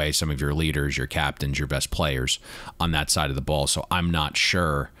traded away some of your leaders, your captains, your best players on that side of the ball. So I'm not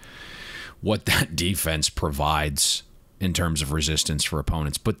sure what that defense provides in terms of resistance for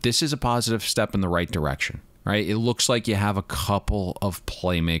opponents. But this is a positive step in the right direction. Right? It looks like you have a couple of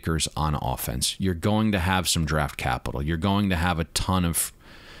playmakers on offense. You're going to have some draft capital. You're going to have a ton of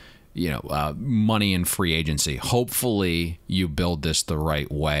money in free agency. Hopefully you build this the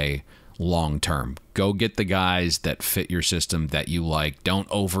right way long term. Go get the guys that fit your system that you like. Don't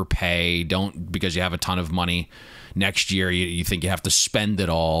overpay. Don't, because you have a ton of money next year, you think you have to spend it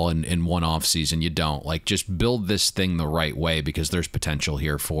all in one off season. You don't. Just build this thing the right way, because there's potential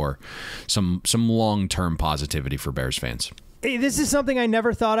here for some long-term positivity for Bears fans. Hey, this is something I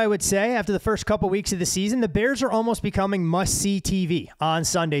never thought I would say after the first couple weeks of the season. The Bears are almost becoming must-see TV on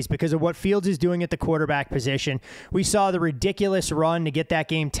Sundays because of what Fields is doing at the quarterback position. We saw the ridiculous run to get that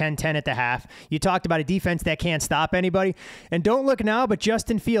game 10-10 at the half. You talked about a defense that can't stop anybody. And don't look now, but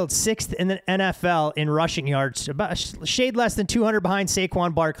Justin Fields, 6th in the NFL in rushing yards, about a shade less than 200 behind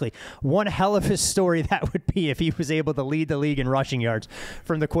Saquon Barkley. One hell of a story that would be if he was able to lead the league in rushing yards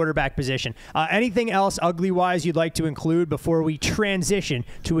from the quarterback position. Anything else ugly-wise you'd like to include before we transition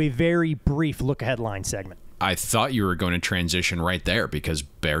to a very brief look-ahead line segment? I thought you were going to transition right there, because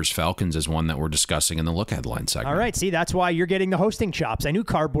Bears-Falcons is one that we're discussing in the look-ahead line segment. All right, see, that's why you're getting the hosting chops. I knew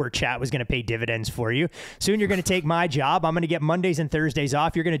Cardboard Chat was going to pay dividends for you. Soon you're going to take my job. I'm going to get Mondays and Thursdays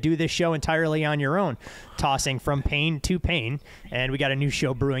off. You're going to do this show entirely on your own, tossing from pain to pain, and we got a new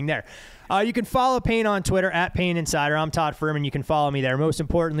show brewing there. You can follow Payne on Twitter at Payne Insider. I'm Todd Furman. You can follow me there. Most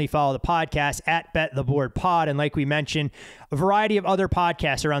importantly, follow the podcast at Bet the Board Pod. And like we mentioned, a variety of other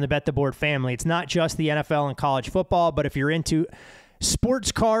podcasts around the Bet the Board family. It's not just the NFL and college football, but if you're into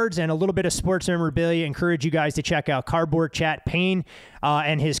sports cards and a little bit of sports memorabilia, encourage you guys to check out Cardboard Chat. Payne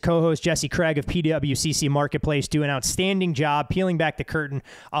and his co-host Jesse Craig of PWCC Marketplace do an outstanding job peeling back the curtain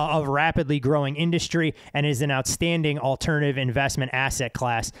of a rapidly growing industry, and is an outstanding alternative investment asset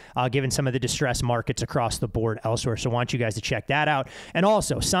class given some of the distressed markets across the board elsewhere. So I want you guys to check that out. And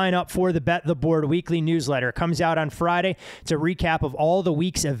also sign up for the Bet the Board weekly newsletter. It comes out on Friday. It's a recap of all the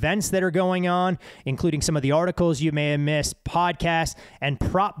week's events that are going on, including some of the articles you may have missed, podcasts, and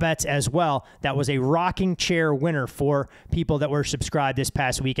prop bets as well. That was a rocking chair winner for people that were subscribed this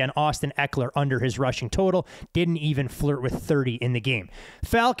past weekend. Austin Eckler under his rushing total. Didn't even flirt with 30 in the game.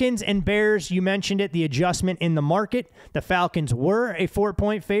 Falcons and Bears, you mentioned it, the adjustment in the market. The Falcons were a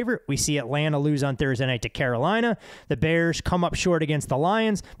 4-point favorite. We see Atlanta lose on Thursday night to Carolina. The Bears come up short against the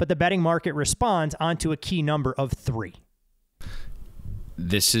Lions, but the betting market responds onto a key number of 3.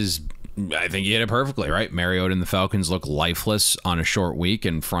 This is I think you hit it perfectly, right? Mariota and the Falcons look lifeless on a short week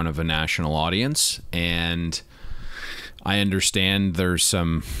in front of a national audience, and I understand there's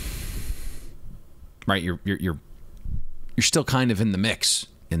some, right? You're still kind of in the mix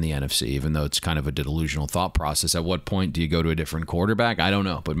in the NFC, even though it's kind of a delusional thought process. At what point do you go to a different quarterback? I don't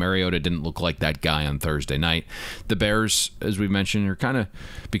know, but Mariota didn't look like that guy on Thursday night. The Bears, as we mentioned, are kind of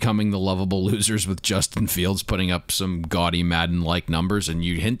becoming the lovable losers with Justin Fields putting up some gaudy Madden-like numbers, and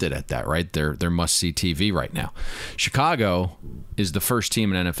you hinted at that, right? They're must-see TV right now. Chicago is the first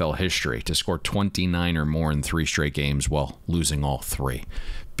team in NFL history to score 29 or more in 3 straight games while losing all 3,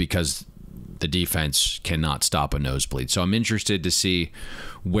 because the defense cannot stop a nosebleed. So I'm interested to see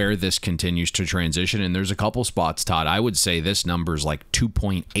where this continues to transition. And there's a couple spots, Todd. I would say this number is like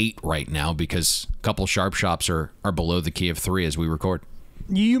 2.8 right now, because a couple sharp shops are below the key of 3 as we record.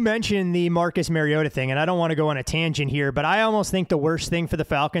 You mentioned the Marcus Mariota thing, and I don't want to go on a tangent here, but I almost think the worst thing for the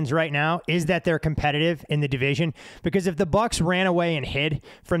Falcons right now is that they're competitive in the division, because if the Bucs ran away and hid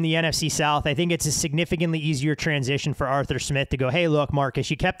from the NFC South, I think it's a significantly easier transition for Arthur Smith to go, hey, look, Marcus,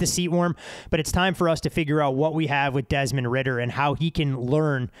 you kept the seat warm, but it's time for us to figure out what we have with Desmond Ridder and how he can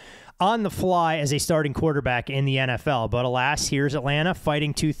learn on the fly as a starting quarterback in the NFL. But alas, here's Atlanta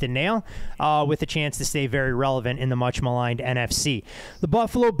fighting tooth and nail with a chance to stay very relevant in the much maligned NFC. The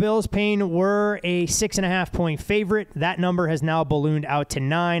Buffalo Bills, Payne, were a 6.5-point favorite. That number has now ballooned out to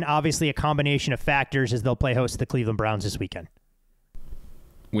 9. Obviously a combination of factors as they'll play host to the Cleveland Browns this weekend.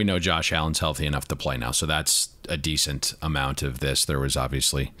 We know Josh Allen's healthy enough to play now, so that's a decent amount of this. There was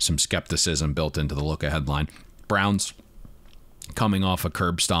obviously some skepticism built into the look-ahead line. Browns coming off a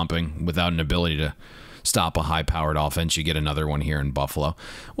curb stomping without an ability to stop a high-powered offense. You get another one here in Buffalo.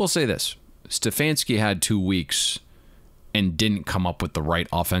 We'll say this. Stefanski had 2 weeks and didn't come up with the right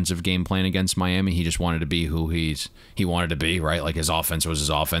offensive game plan against Miami. He just wanted to be who he wanted to be, right? Like his offense was his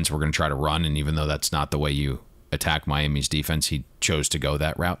offense. We're going to try to run, and even though that's not the way you attack Miami's defense, he chose to go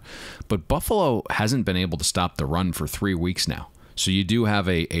that route. But Buffalo hasn't been able to stop the run for 3 weeks now. So you do have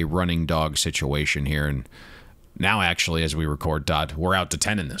a running dog situation here, and now, actually, as we record, Todd, we're out to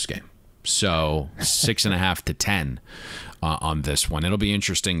 10 in this game. So 6.5 to 10 on this one. It'll be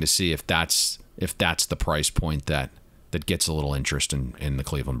interesting to see if that's the price point that gets a little interest in the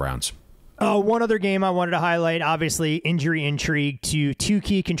Cleveland Browns. One other game I wanted to highlight, obviously injury intrigue to 2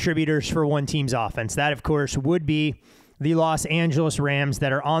 key contributors for one team's offense. That, of course, would be the Los Angeles Rams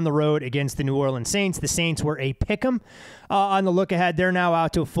that are on the road against the New Orleans Saints. The Saints were a pick'em on the look ahead. They're now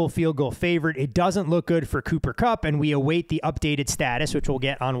out to a full field goal favorite. It doesn't look good for Cooper Kupp, and we await the updated status, which we'll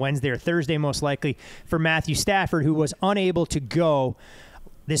get on Wednesday or Thursday most likely, for Matthew Stafford, who was unable to go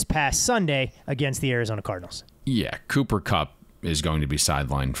this past Sunday against the Arizona Cardinals. Yeah, Cooper Kupp is going to be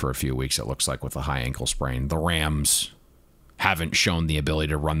sidelined for a few weeks, it looks like, with a high ankle sprain. The Rams haven't shown the ability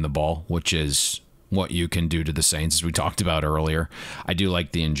to run the ball, which is what you can do to the Saints, as we talked about earlier. I do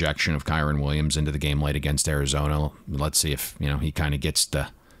like the injection of Kyren Williams into the game late against Arizona. Let's see if he kind of gets the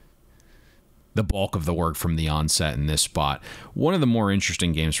bulk of the work from the onset in this spot. One of the more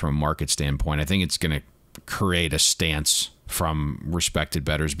interesting games from a market standpoint, I think it's going to create a stance from respected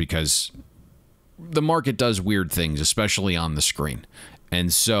bettors, because the market does weird things, especially on the screen.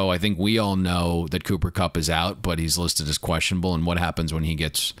 And so I think we all know that Cooper Kupp is out, but he's listed as questionable. And what happens when he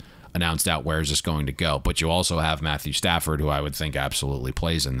gets announced out? Where is this going to go? But you also have Matthew Stafford, who I would think absolutely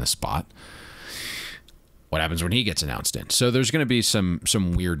plays in this spot. What happens when he gets announced in? So there's going to be some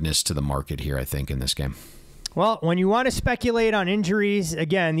weirdness to the market here, I think, in this game. Well, when you want to speculate on injuries,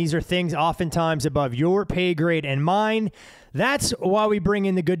 again, these are things oftentimes above your pay grade and mine. That's why we bring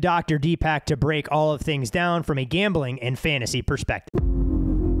in the good Dr. Deepak to break all of things down from a gambling and fantasy perspective.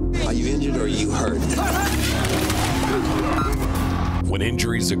 Are you injured or are you hurt? When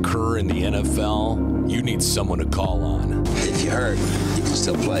injuries occur in the NFL, you need someone to call on. If you're hurt, you can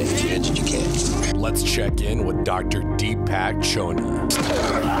still play. If you're injured, you can't. Let's check in with Dr. Deepak Chona,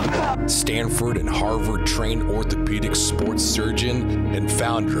 Stanford and Harvard-trained orthopedic sports surgeon and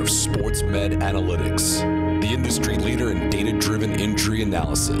founder of Sports Med Analytics, the industry leader in data-driven injury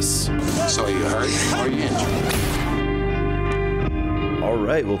analysis. So are you hurt or are you injured? All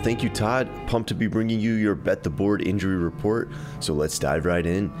right, well, thank you, Todd. Pumped to be bringing you your Bet the Board injury report, so let's dive right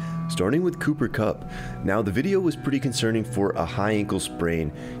in. Starting with Cooper Kupp. Now, the video was pretty concerning for a high ankle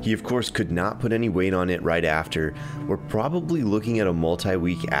sprain. He, of course, could not put any weight on it right after. We're probably looking at a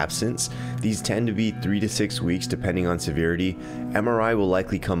multi-week absence. These tend to be 3 to 6 weeks, depending on severity. MRI will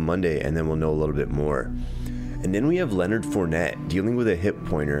likely come Monday, and then we'll know a little bit more. And then we have Leonard Fournette dealing with a hip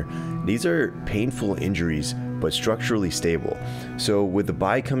pointer. These are painful injuries, but structurally stable. So with the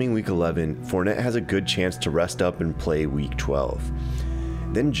bye coming week 11, Fournette has a good chance to rest up and play week 12.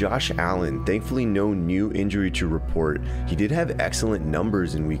 Then Josh Allen, thankfully no new injury to report. He did have excellent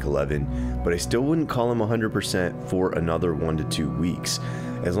numbers in week 11, but I still wouldn't call him 100% for another 1 to 2 weeks.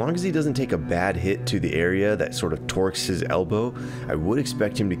 As long as he doesn't take a bad hit to the area that sort of torques his elbow, I would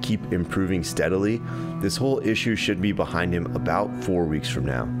expect him to keep improving steadily. This whole issue should be behind him about 4 weeks from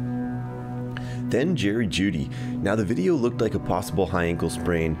now. Then Jerry Jeudy. Now the video looked like a possible high ankle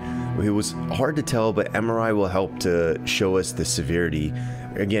sprain. It was hard to tell, but MRI will help to show us the severity.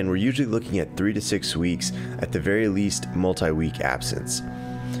 Again, we're usually looking at 3 to 6 weeks, at the very least multi-week absence.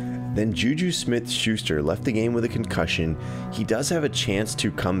 Then Juju Smith-Schuster left the game with a concussion. He does have a chance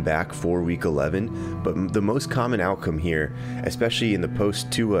to come back for week 11, but the most common outcome here, especially in the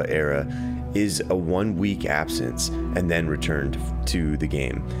post-Tua era, is a 1-week absence and then returned to the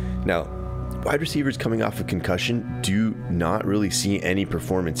game. Now, wide receivers coming off a concussion do not really see any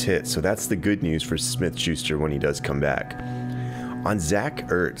performance hit, so that's the good news for Smith-Schuster when he does come back. On Zach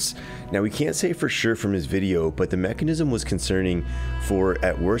Ertz, now we can't say for sure from his video, but the mechanism was concerning for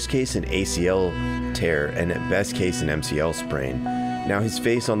at worst case an ACL tear and at best case an MCL sprain. Now his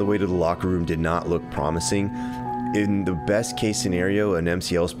face on the way to the locker room did not look promising. In the best case scenario, an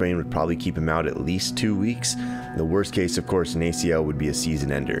MCL sprain would probably keep him out at least 2 weeks. The worst case, of course, an ACL would be a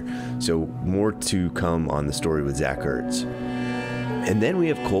season ender. So more to come on the story with Zach Ertz. And then we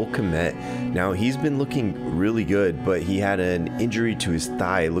have Cole Kmet. Now he's been looking really good, but he had an injury to his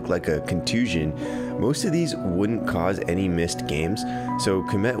thigh. It looked like a contusion. Most of these wouldn't cause any missed games, so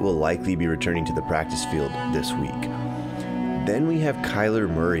Kmet will likely be returning to the practice field this week. Then we have Kyler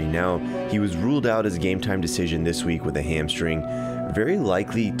Murray. Now, he was ruled out as a game time decision this week with a hamstring. Very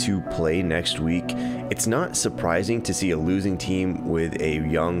likely to play next week. It's not surprising to see a losing team with a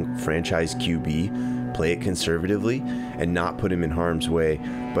young franchise QB play it conservatively and not put him in harm's way.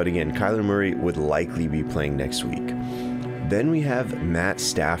 But again, Kyler Murray would likely be playing next week. Then we have Matt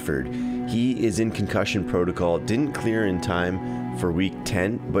Stafford. He is in concussion protocol, didn't clear in time for week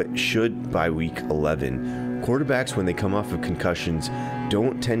 10, but should by week 11. Quarterbacks, when they come off of concussions,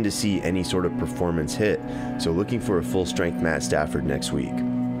 don't tend to see any sort of performance hit, so looking for a full-strength Matt Stafford next week.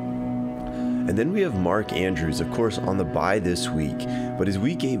 And then we have Mark Andrews, of course, on the bye this week, but his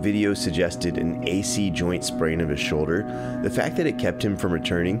week 8 video suggested an AC joint sprain of his shoulder. The fact that it kept him from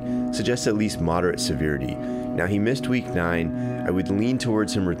returning suggests at least moderate severity. Now, he missed week 9. I would lean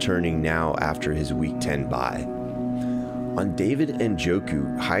towards him returning now after his week 10 bye. On David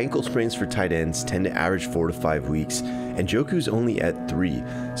Njoku, high ankle sprains for tight ends tend to average 4 to 5 weeks, and Njoku's only at 3,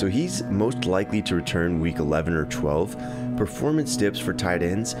 so he's most likely to return week 11 or 12. Performance dips for tight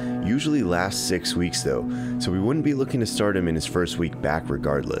ends usually last 6 weeks though, so we wouldn't be looking to start him in his first week back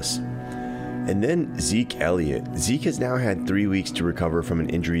regardless. And then Zeke Elliott. Zeke has now had 3 weeks to recover from an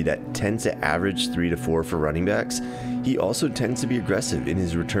injury that tends to average 3 to 4 for running backs. He also tends to be aggressive in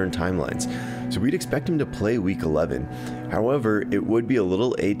his return timelines, so we'd expect him to play week 11. However, it would be a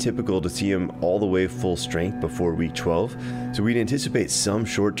little atypical to see him all the way full strength before week 12, so we'd anticipate some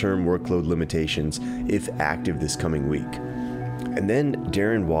short-term workload limitations if active this coming week. And then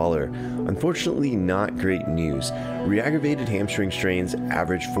Darren Waller. Unfortunately, not great news. Re-aggravated hamstring strains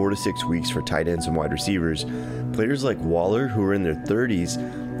average 4 to 6 weeks for tight ends and wide receivers. Players like Waller, who are in their 30s,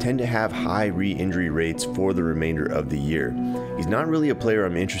 tend to have high re-injury rates for the remainder of the year. He's not really a player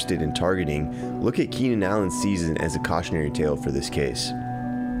I'm interested in targeting. Look at Keenan Allen's season as a cautionary tale for this case.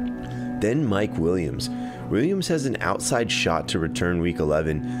 Then Mike Williams. Williams has an outside shot to return week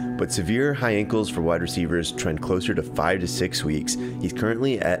 11, but severe high ankles for wide receivers trend closer to 5 to 6 weeks. He's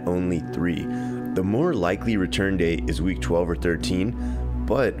currently at only 3. The more likely return date is week 12 or 13,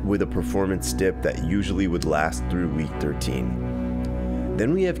 but with a performance dip that usually would last through week 13.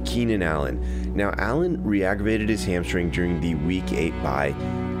 Then we have Keenan Allen. Now, Allen re-aggravated his hamstring during the week 8 bye.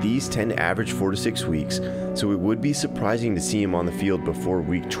 These tend to average 4 to 6 weeks, so it would be surprising to see him on the field before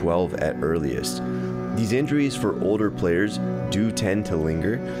week 12 at earliest. These injuries for older players do tend to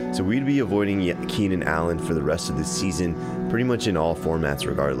linger, so we'd be avoiding Keenan Allen for the rest of the season, pretty much in all formats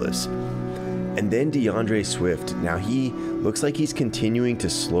regardless. And then DeAndre Swift. Now he looks like he's continuing to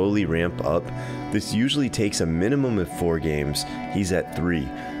slowly ramp up. This usually takes a minimum of 4 games. He's at 3.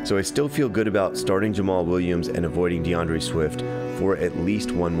 So I still feel good about starting Jamal Williams and avoiding DeAndre Swift for at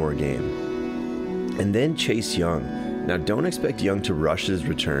least 1 more game. And then Chase Young. Now don't expect Young to rush his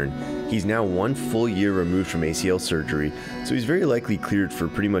return. He's now 1 full year removed from ACL surgery, so he's very likely cleared for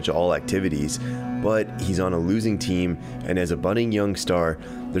pretty much all activities, but he's on a losing team, and as a budding young star,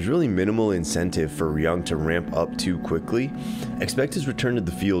 there's really minimal incentive for Young to ramp up too quickly. Expect his return to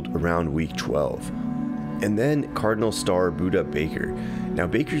the field around week 12. And then Cardinals star Budda Baker. Now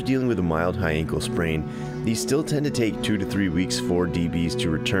Baker's dealing with a mild high ankle sprain. These still tend to take 2 to 3 weeks for DBs to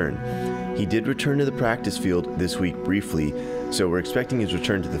return. He did return to the practice field this week briefly, so we're expecting his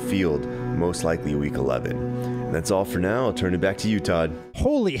return to the field most likely week 11. And that's all for now. I'll turn it back to you, Todd.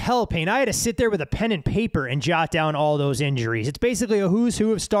 Holy hell, Payne. I had to sit there with a pen and paper and jot down all those injuries. It's basically a who's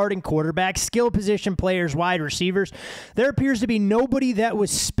who of starting quarterbacks, skill position players, wide receivers. There appears to be nobody that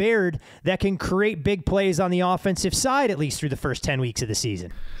was spared that can create big plays on the offensive side, at least through the first 10 weeks of the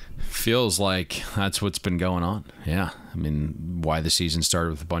season. Feels like that's what's been going on. Yeah. I mean, why the season started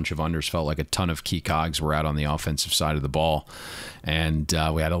with a bunch of unders felt like a ton of key cogs were out on the offensive side of the ball. And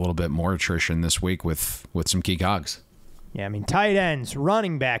we had a little bit more attrition this week with some key cogs. Yeah, I mean, tight ends,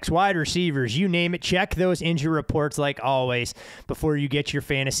 running backs, wide receivers, you name it. Check those injury reports like always before you get your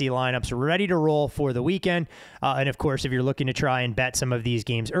fantasy lineups ready to roll for the weekend. And, of course, if you're looking to try and bet some of these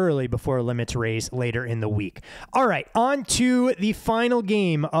games early before limits raise later in the week. All right, on to the final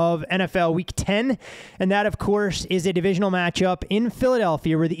game of NFL Week 10. And that, of course, is a divisional matchup in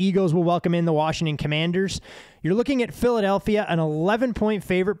Philadelphia where the Eagles will welcome in the Washington Commanders. You're looking at Philadelphia, an 11-point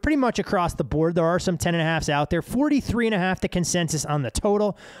favorite pretty much across the board. There are some 10.5s out there. 43.5 the consensus on the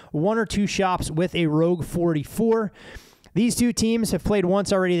total. 1 or 2 shops with a rogue 44. These two teams have played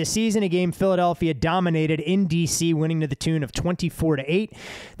once already this season, a game Philadelphia dominated in D.C., winning to the tune of 24-8.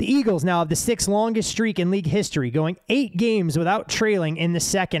 The Eagles now have the 6th longest streak in league history, going 8 games without trailing in the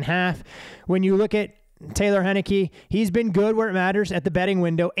second half. When you look at Taylor Heineke, he's been good where it matters at the betting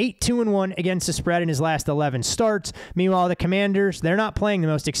window. 8-2-1 against the spread in his last 11 starts. Meanwhile, the Commanders, they're not playing the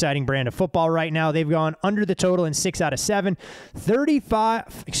most exciting brand of football right now. They've gone under the total in 6 out of 7.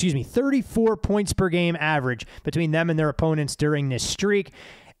 34 points per game average between them and their opponents during this streak.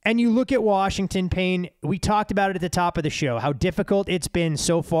 And you look at Washington, Payne, we talked about it at the top of the show, how difficult it's been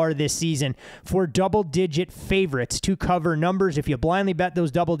so far this season for double-digit favorites to cover numbers. If you blindly bet those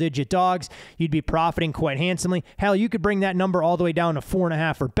double-digit dogs, you'd be profiting quite handsomely. Hell, you could bring that number all the way down to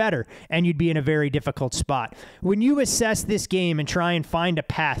 4.5 or better, and you'd be in a very difficult spot. When you assess this game and try and find a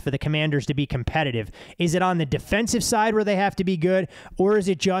path for the Commanders to be competitive, is it on the defensive side where they have to be good, or is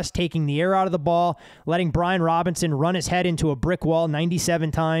it just taking the air out of the ball, letting Brian Robinson run his head into a brick wall 97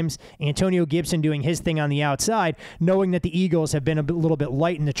 times, Antonio Gibson doing his thing on the outside, knowing that the Eagles have been a little bit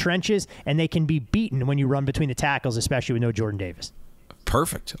light in the trenches and they can be beaten when you run between the tackles, especially with no Jordan Davis?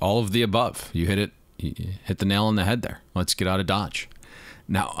 Perfect. All of the above. You hit it. You hit the nail on the head there. Let's get out of Dodge.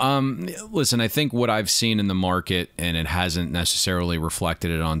 Now, listen, I think what I've seen in the market, and it hasn't necessarily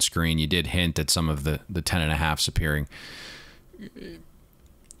reflected it on screen, you did hint at some of the 10.5s appearing.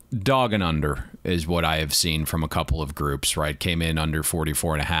 Dog and under is what I have seen from a couple of groups, right? Came in under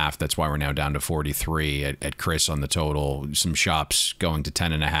 44.5. That's why we're now down to 43 at Chris on the total. Some shops going to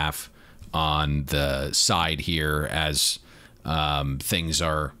 10.5 on the side here as things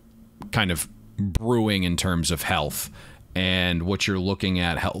are kind of brewing in terms of health. And what you're looking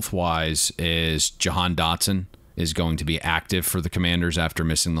at health-wise is Jahan Dotson is going to be active for the Commanders after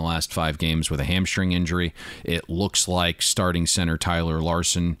missing the last 5 games with a hamstring injury. It looks like starting center Tyler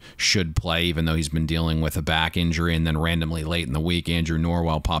Larson should play, even though he's been dealing with a back injury. And then randomly late in the week, Andrew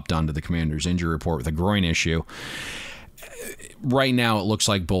Norwell popped onto the Commanders injury report with a groin issue. Right now, it looks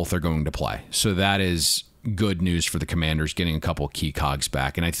like both are going to play. So that is good news for the Commanders, getting a couple key cogs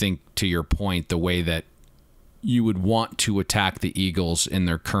back. And I think, to your point, the way that you would want to attack the Eagles in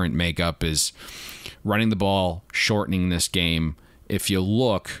their current makeup is running the ball, shortening this game. If you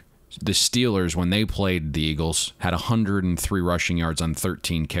look, the Steelers, when they played the Eagles, had 103 rushing yards on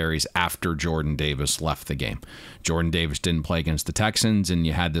 13 carries after Jordan Davis left the game. Jordan Davis didn't play against the Texans, and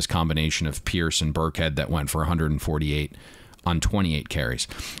you had this combination of Pierce and Burkhead that went for 148 on 28 carries.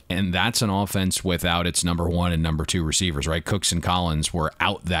 And that's an offense without its number 1 and number 2 receivers, right? Cooks and Collins were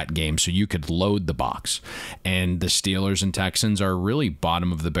out that game, so you could load the box. And the Steelers and Texans are really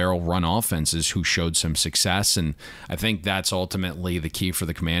bottom of the barrel run offenses who showed some success. And I think that's ultimately the key for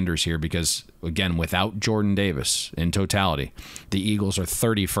the Commanders here because, again, without Jordan Davis in totality, the Eagles are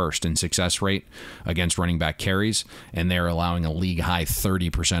 31st in success rate against running back carries, and they're allowing a league-high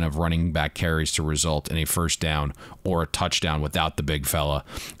 30% of running back carries to result in a first down or a touchdown without the big fella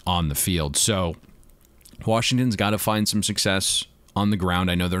on the field. So Washington's got to find some success on the ground.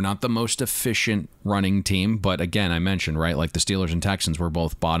 I know they're not the most efficient running team, but again, I mentioned, right, like the Steelers and Texans were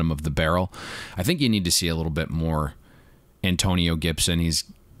both bottom of the barrel. I think you need to see a little bit more Antonio Gibson. He's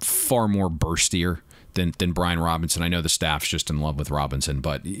far more burstier than Brian Robinson. I know the staff's just in love with Robinson,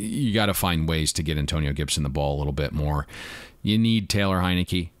 but you got to find ways to get Antonio Gibson the ball a little bit more. You need Taylor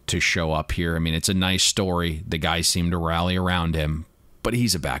Heineke to show up here. I mean, it's a nice story. The guys seem to rally around him, but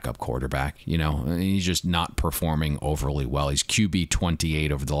he's a backup quarterback. He's just not performing overly well. He's QB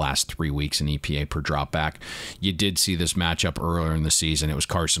 28 over the last 3 weeks in EPA per dropback. You did see this matchup earlier in the season. It was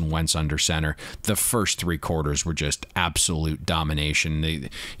Carson Wentz under center. The first 3 quarters were just absolute domination.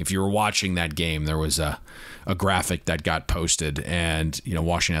 If you were watching that game, there was a graphic that got posted, and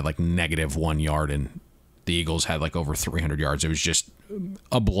Washington had like -1 yard, and the Eagles had like over 300 yards. It was just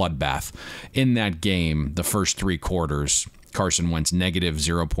a bloodbath. In that game, the first 3 quarters, Carson Wentz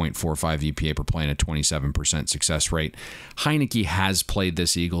 -0.45 EPA per play and a 27% success rate. Heineke has played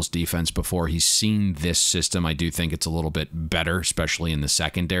this Eagles defense before. He's seen this system. I do think it's a little bit better, especially in the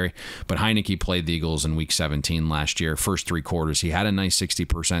secondary. But Heineke played the Eagles in Week 17 last year. First 3 quarters, he had a nice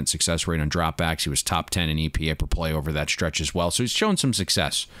 60% success rate on dropbacks. He was top 10 in EPA per play over that stretch as well. So he's shown some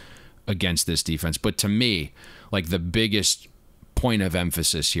success against this defense. But to me, like the biggest point of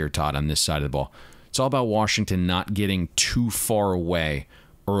emphasis here, Todd, on this side of the ball, it's all about Washington not getting too far away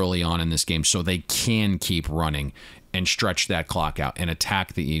early on in this game so they can keep running and stretch that clock out and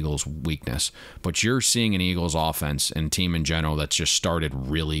attack the Eagles' weakness. But you're seeing an Eagles offense and team in general that's just started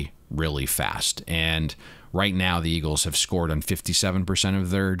really, really fast. And right now the Eagles have scored on 57%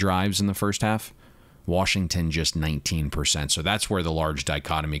 of their drives in the first half. Washington just 19%. So that's where the large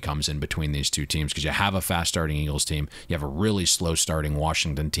dichotomy comes in between these two teams, because you have a fast starting Eagles team. You have a really slow starting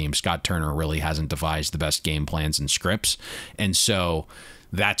Washington team. Scott Turner really hasn't devised the best game plans and scripts. And so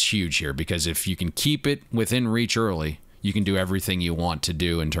that's huge here, because if you can keep it within reach early, you can do everything you want to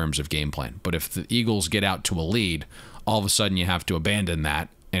do in terms of game plan. But if the Eagles get out to a lead, all of a sudden you have to abandon that,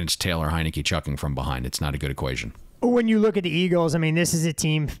 and it's Taylor Heineke chucking from behind. It's not a good equation. When you look at the Eagles, I mean, this is a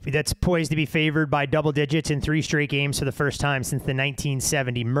team that's poised to be favored by double digits in 3 straight games for the first time since the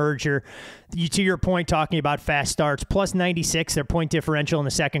 1970 merger. To your point, talking about fast starts, plus 96, their point differential in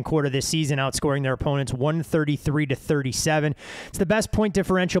the second quarter this season, outscoring their opponents 133-37. It's the best point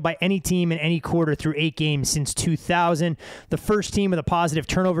differential by any team in any quarter through 8 games since 2000. The first team with a positive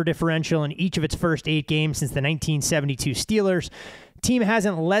turnover differential in each of its first 8 games since the 1972 Steelers. Team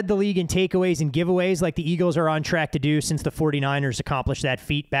hasn't led the league in takeaways and giveaways like the Eagles are on track to do since the 49ers accomplished that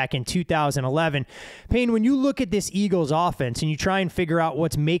feat back in 2011. Payne, when you look at this Eagles offense and you try and figure out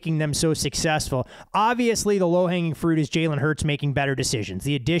what's making them so successful, obviously the low-hanging fruit is Jalen Hurts making better decisions.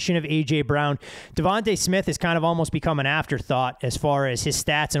 The addition of A.J. Brown. Devontae Smith has kind of almost become an afterthought as far as his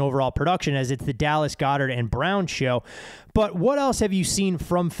stats and overall production, as it's the Dallas, Goedert, and Brown show. But what else have you seen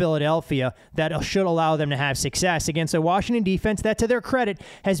from Philadelphia that should allow them to have success against a Washington defense that, to their credit,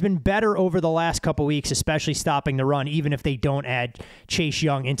 has been better over the last couple weeks, especially stopping the run, even if they don't add Chase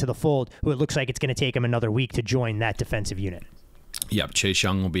Young into the fold, who it looks like it's going to take him another week to join that defensive unit? Yep, Chase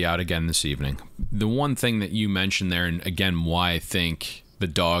Young will be out again this evening. The one thing that you mentioned there, and again, why I think the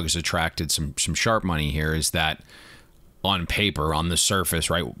Dogs attracted some sharp money here, is that on paper, on the surface,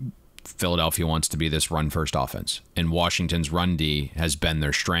 right, Philadelphia wants to be this run-first offense, and Washington's run D has been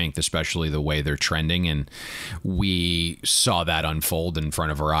their strength, especially the way they're trending, and we saw that unfold in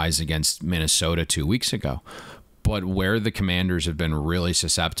front of our eyes against Minnesota 2 weeks ago. But where the Commanders have been really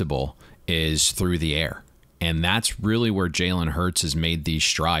susceptible is through the air. And that's really where Jalen Hurts has made these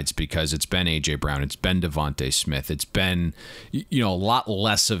strides, because it's been A.J. Brown, it's been Devontae Smith, it's been a lot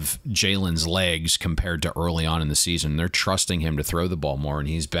less of Jalen's legs compared to early on in the season. They're trusting him to throw the ball more, and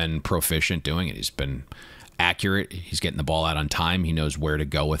he's been proficient doing it. He's been accurate. He's getting the ball out on time. He knows where to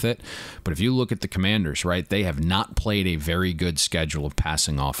go with it. But if you look at the Commanders, right, they have not played a very good schedule of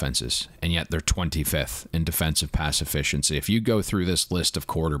passing offenses, and yet they're 25th in defensive pass efficiency. If you go through this list of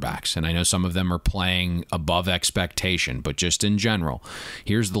quarterbacks, and I know some of them are playing above expectation, but just in general,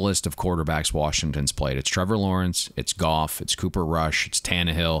 here's the list of quarterbacks Washington's played. It's Trevor Lawrence, it's Goff, it's Cooper Rush, it's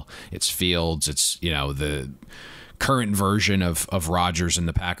Tannehill, it's Fields, it's, the current version of Rodgers and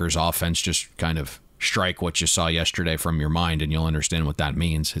the Packers offense. Just kind of strike what you saw yesterday from your mind, and you'll understand what that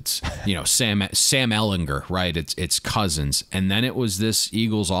means. It's Sam Ehlinger, right? It's Cousins, and then it was this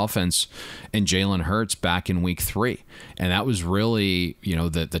Eagles offense and Jalen Hurts back in week 3, and that was really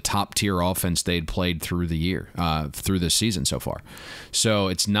the top tier offense they'd played through the year, through this season so far. So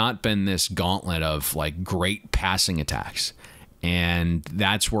it's not been this gauntlet of like great passing attacks, and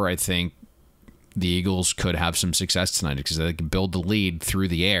that's where I think the Eagles could have some success tonight, because they can build the lead through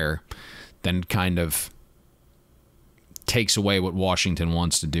the air, then kind of takes away what Washington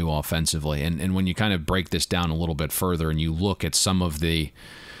wants to do offensively. And when you kind of break this down a little bit further and you look at some of the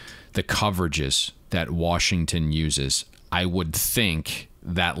coverages that Washington uses, I would think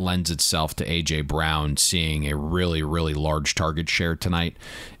that lends itself to A.J. Brown seeing a really, really large target share tonight.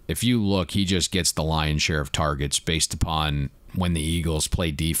 If you look, he just gets the lion's share of targets based upon when the Eagles play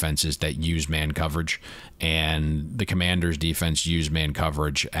defenses that use man coverage, and the Commanders' defense use man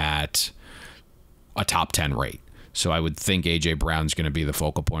coverage at a top 10 rate. So I would think A.J. Brown's going to be the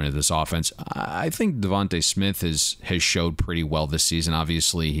focal point of this offense. I think Devontae Smith has showed pretty well this season.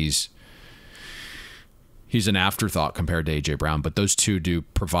 Obviously, he's an afterthought compared to A.J. Brown, but those two do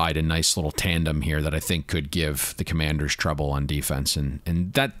provide a nice little tandem here that I think could give the Commanders trouble on defense.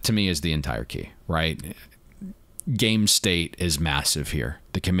 And that, to me, is the entire key, right? Game state is massive here.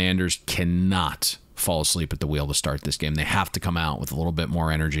 The Commanders cannot fall asleep at the wheel to start this game. They have to come out with a little bit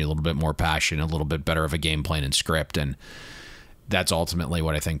more energy, a little bit more passion, a little bit better of a game plan and script, and that's ultimately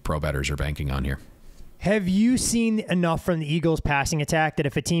what I think pro bettors are banking on here. Have you seen enough from the Eagles' passing attack that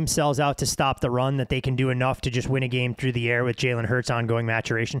if a team sells out to stop the run, that they can do enough to just win a game through the air with Jalen Hurts' ongoing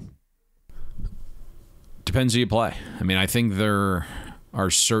maturation? Depends who you play. I mean, I think there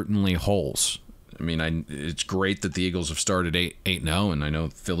are certainly holes. I mean, it's great that the Eagles have started 8-0, and I know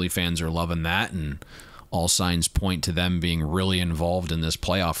Philly fans are loving that, and all signs point to them being really involved in this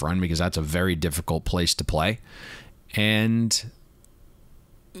playoff run because that's a very difficult place to play. And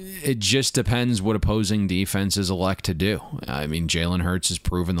it just depends what opposing defenses elect to do. I mean, Jalen Hurts has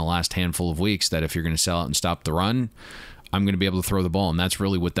proven the last handful of weeks that if you're going to sell out and stop the run, I'm going to be able to throw the ball, and that's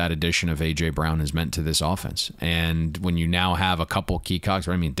really what that addition of A.J. Brown has meant to this offense. And when you now have a couple key cogs,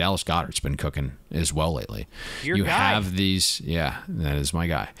 I mean, Dallas Goedert's been cooking as well lately. You have these, yeah, that is my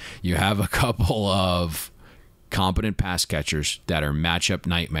guy. You have a couple of competent pass catchers that are matchup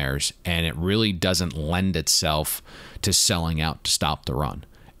nightmares, and it really doesn't lend itself to selling out to stop the run.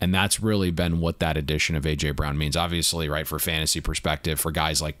 And that's really been what that addition of A.J. Brown means. Obviously, right, for fantasy perspective, for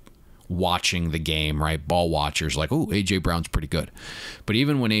guys like watching the game, right? Ball watchers like, oh, A.J. Brown's pretty good. But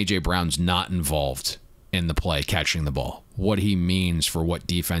even when A.J. Brown's not involved in the play, catching the ball, what he means for what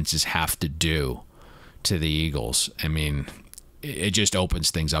defenses have to do to the Eagles, I mean, it just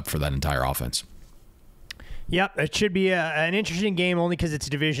opens things up for that entire offense. Yep, it should be an interesting game only because it's a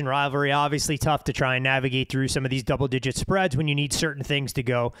division rivalry. Obviously tough to try and navigate through some of these double-digit spreads when you need certain things to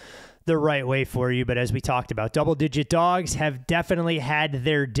go the right way for you. But as we talked about, double-digit dogs have definitely had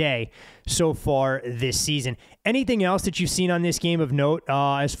their day so far this season. Anything else that you've seen on this game of note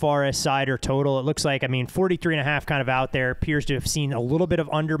as far as side or total? It looks like, 43.5 kind of out there. Appears to have seen a little bit of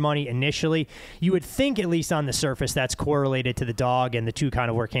under money initially. You would think, at least on the surface, that's correlated to the dog, and the two kind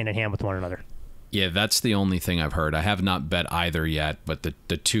of work hand in hand with one another. Yeah, that's the only thing I've heard. I have not bet either yet, but the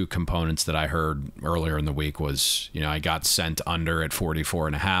two components that I heard earlier in the week was, I got sent under at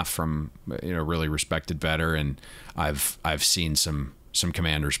 44.5 from, really respected bettor, and I've seen some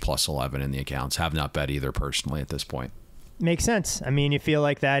Commanders plus 11 in the accounts. Have not bet either personally at this point. Makes sense. You feel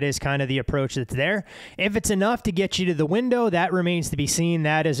like that is kind of the approach that's there. If it's enough to get you to the window, that remains to be seen.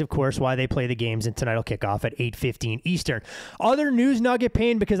 That is, of course, why they play the games, and tonight will kick off at 8:15 Eastern. Other news nugget,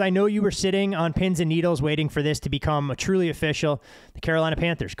 Payne, because I know you were sitting on pins and needles waiting for this to become truly official. The Carolina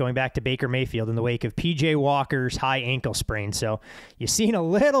Panthers going back to Baker Mayfield in the wake of P.J. Walker's high ankle sprain. So you've seen a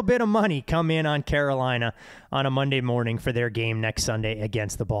little bit of money come in on Carolina on a Monday morning for their game next Sunday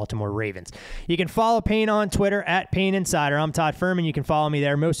against the Baltimore Ravens. You can follow Payne on Twitter at Payne Insider. I'm Todd Furman. You can follow me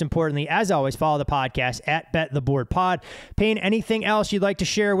there. Most importantly, as always, follow the podcast at Bet the Board Pod. Payne, anything else you'd like to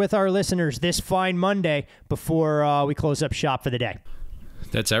share with our listeners this fine Monday before we close up shop for the day?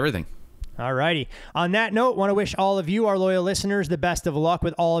 That's everything. All righty. On that note, want to wish all of you, our loyal listeners, the best of luck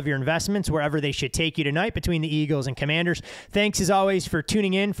with all of your investments, wherever they should take you tonight between the Eagles and Commanders. Thanks, as always, for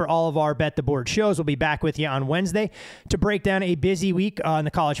tuning in for all of our Bet the Board shows. We'll be back with you on Wednesday to break down a busy week on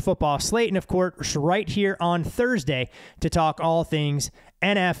the college football slate, and, of course, right here on Thursday to talk all things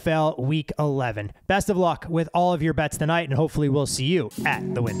NFL Week 11. Best of luck with all of your bets tonight, and hopefully we'll see you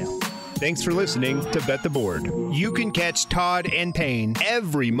at the window. Thanks for listening to Bet the Board. You can catch Todd and Payne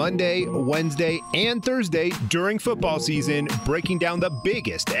every Monday, Wednesday, and Thursday during football season, breaking down the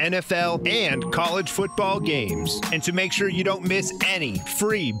biggest NFL and college football games. And to make sure you don't miss any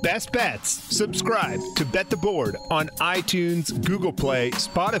free best bets, subscribe to Bet the Board on iTunes, Google Play,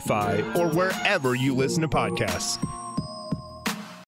 Spotify, or wherever you listen to podcasts.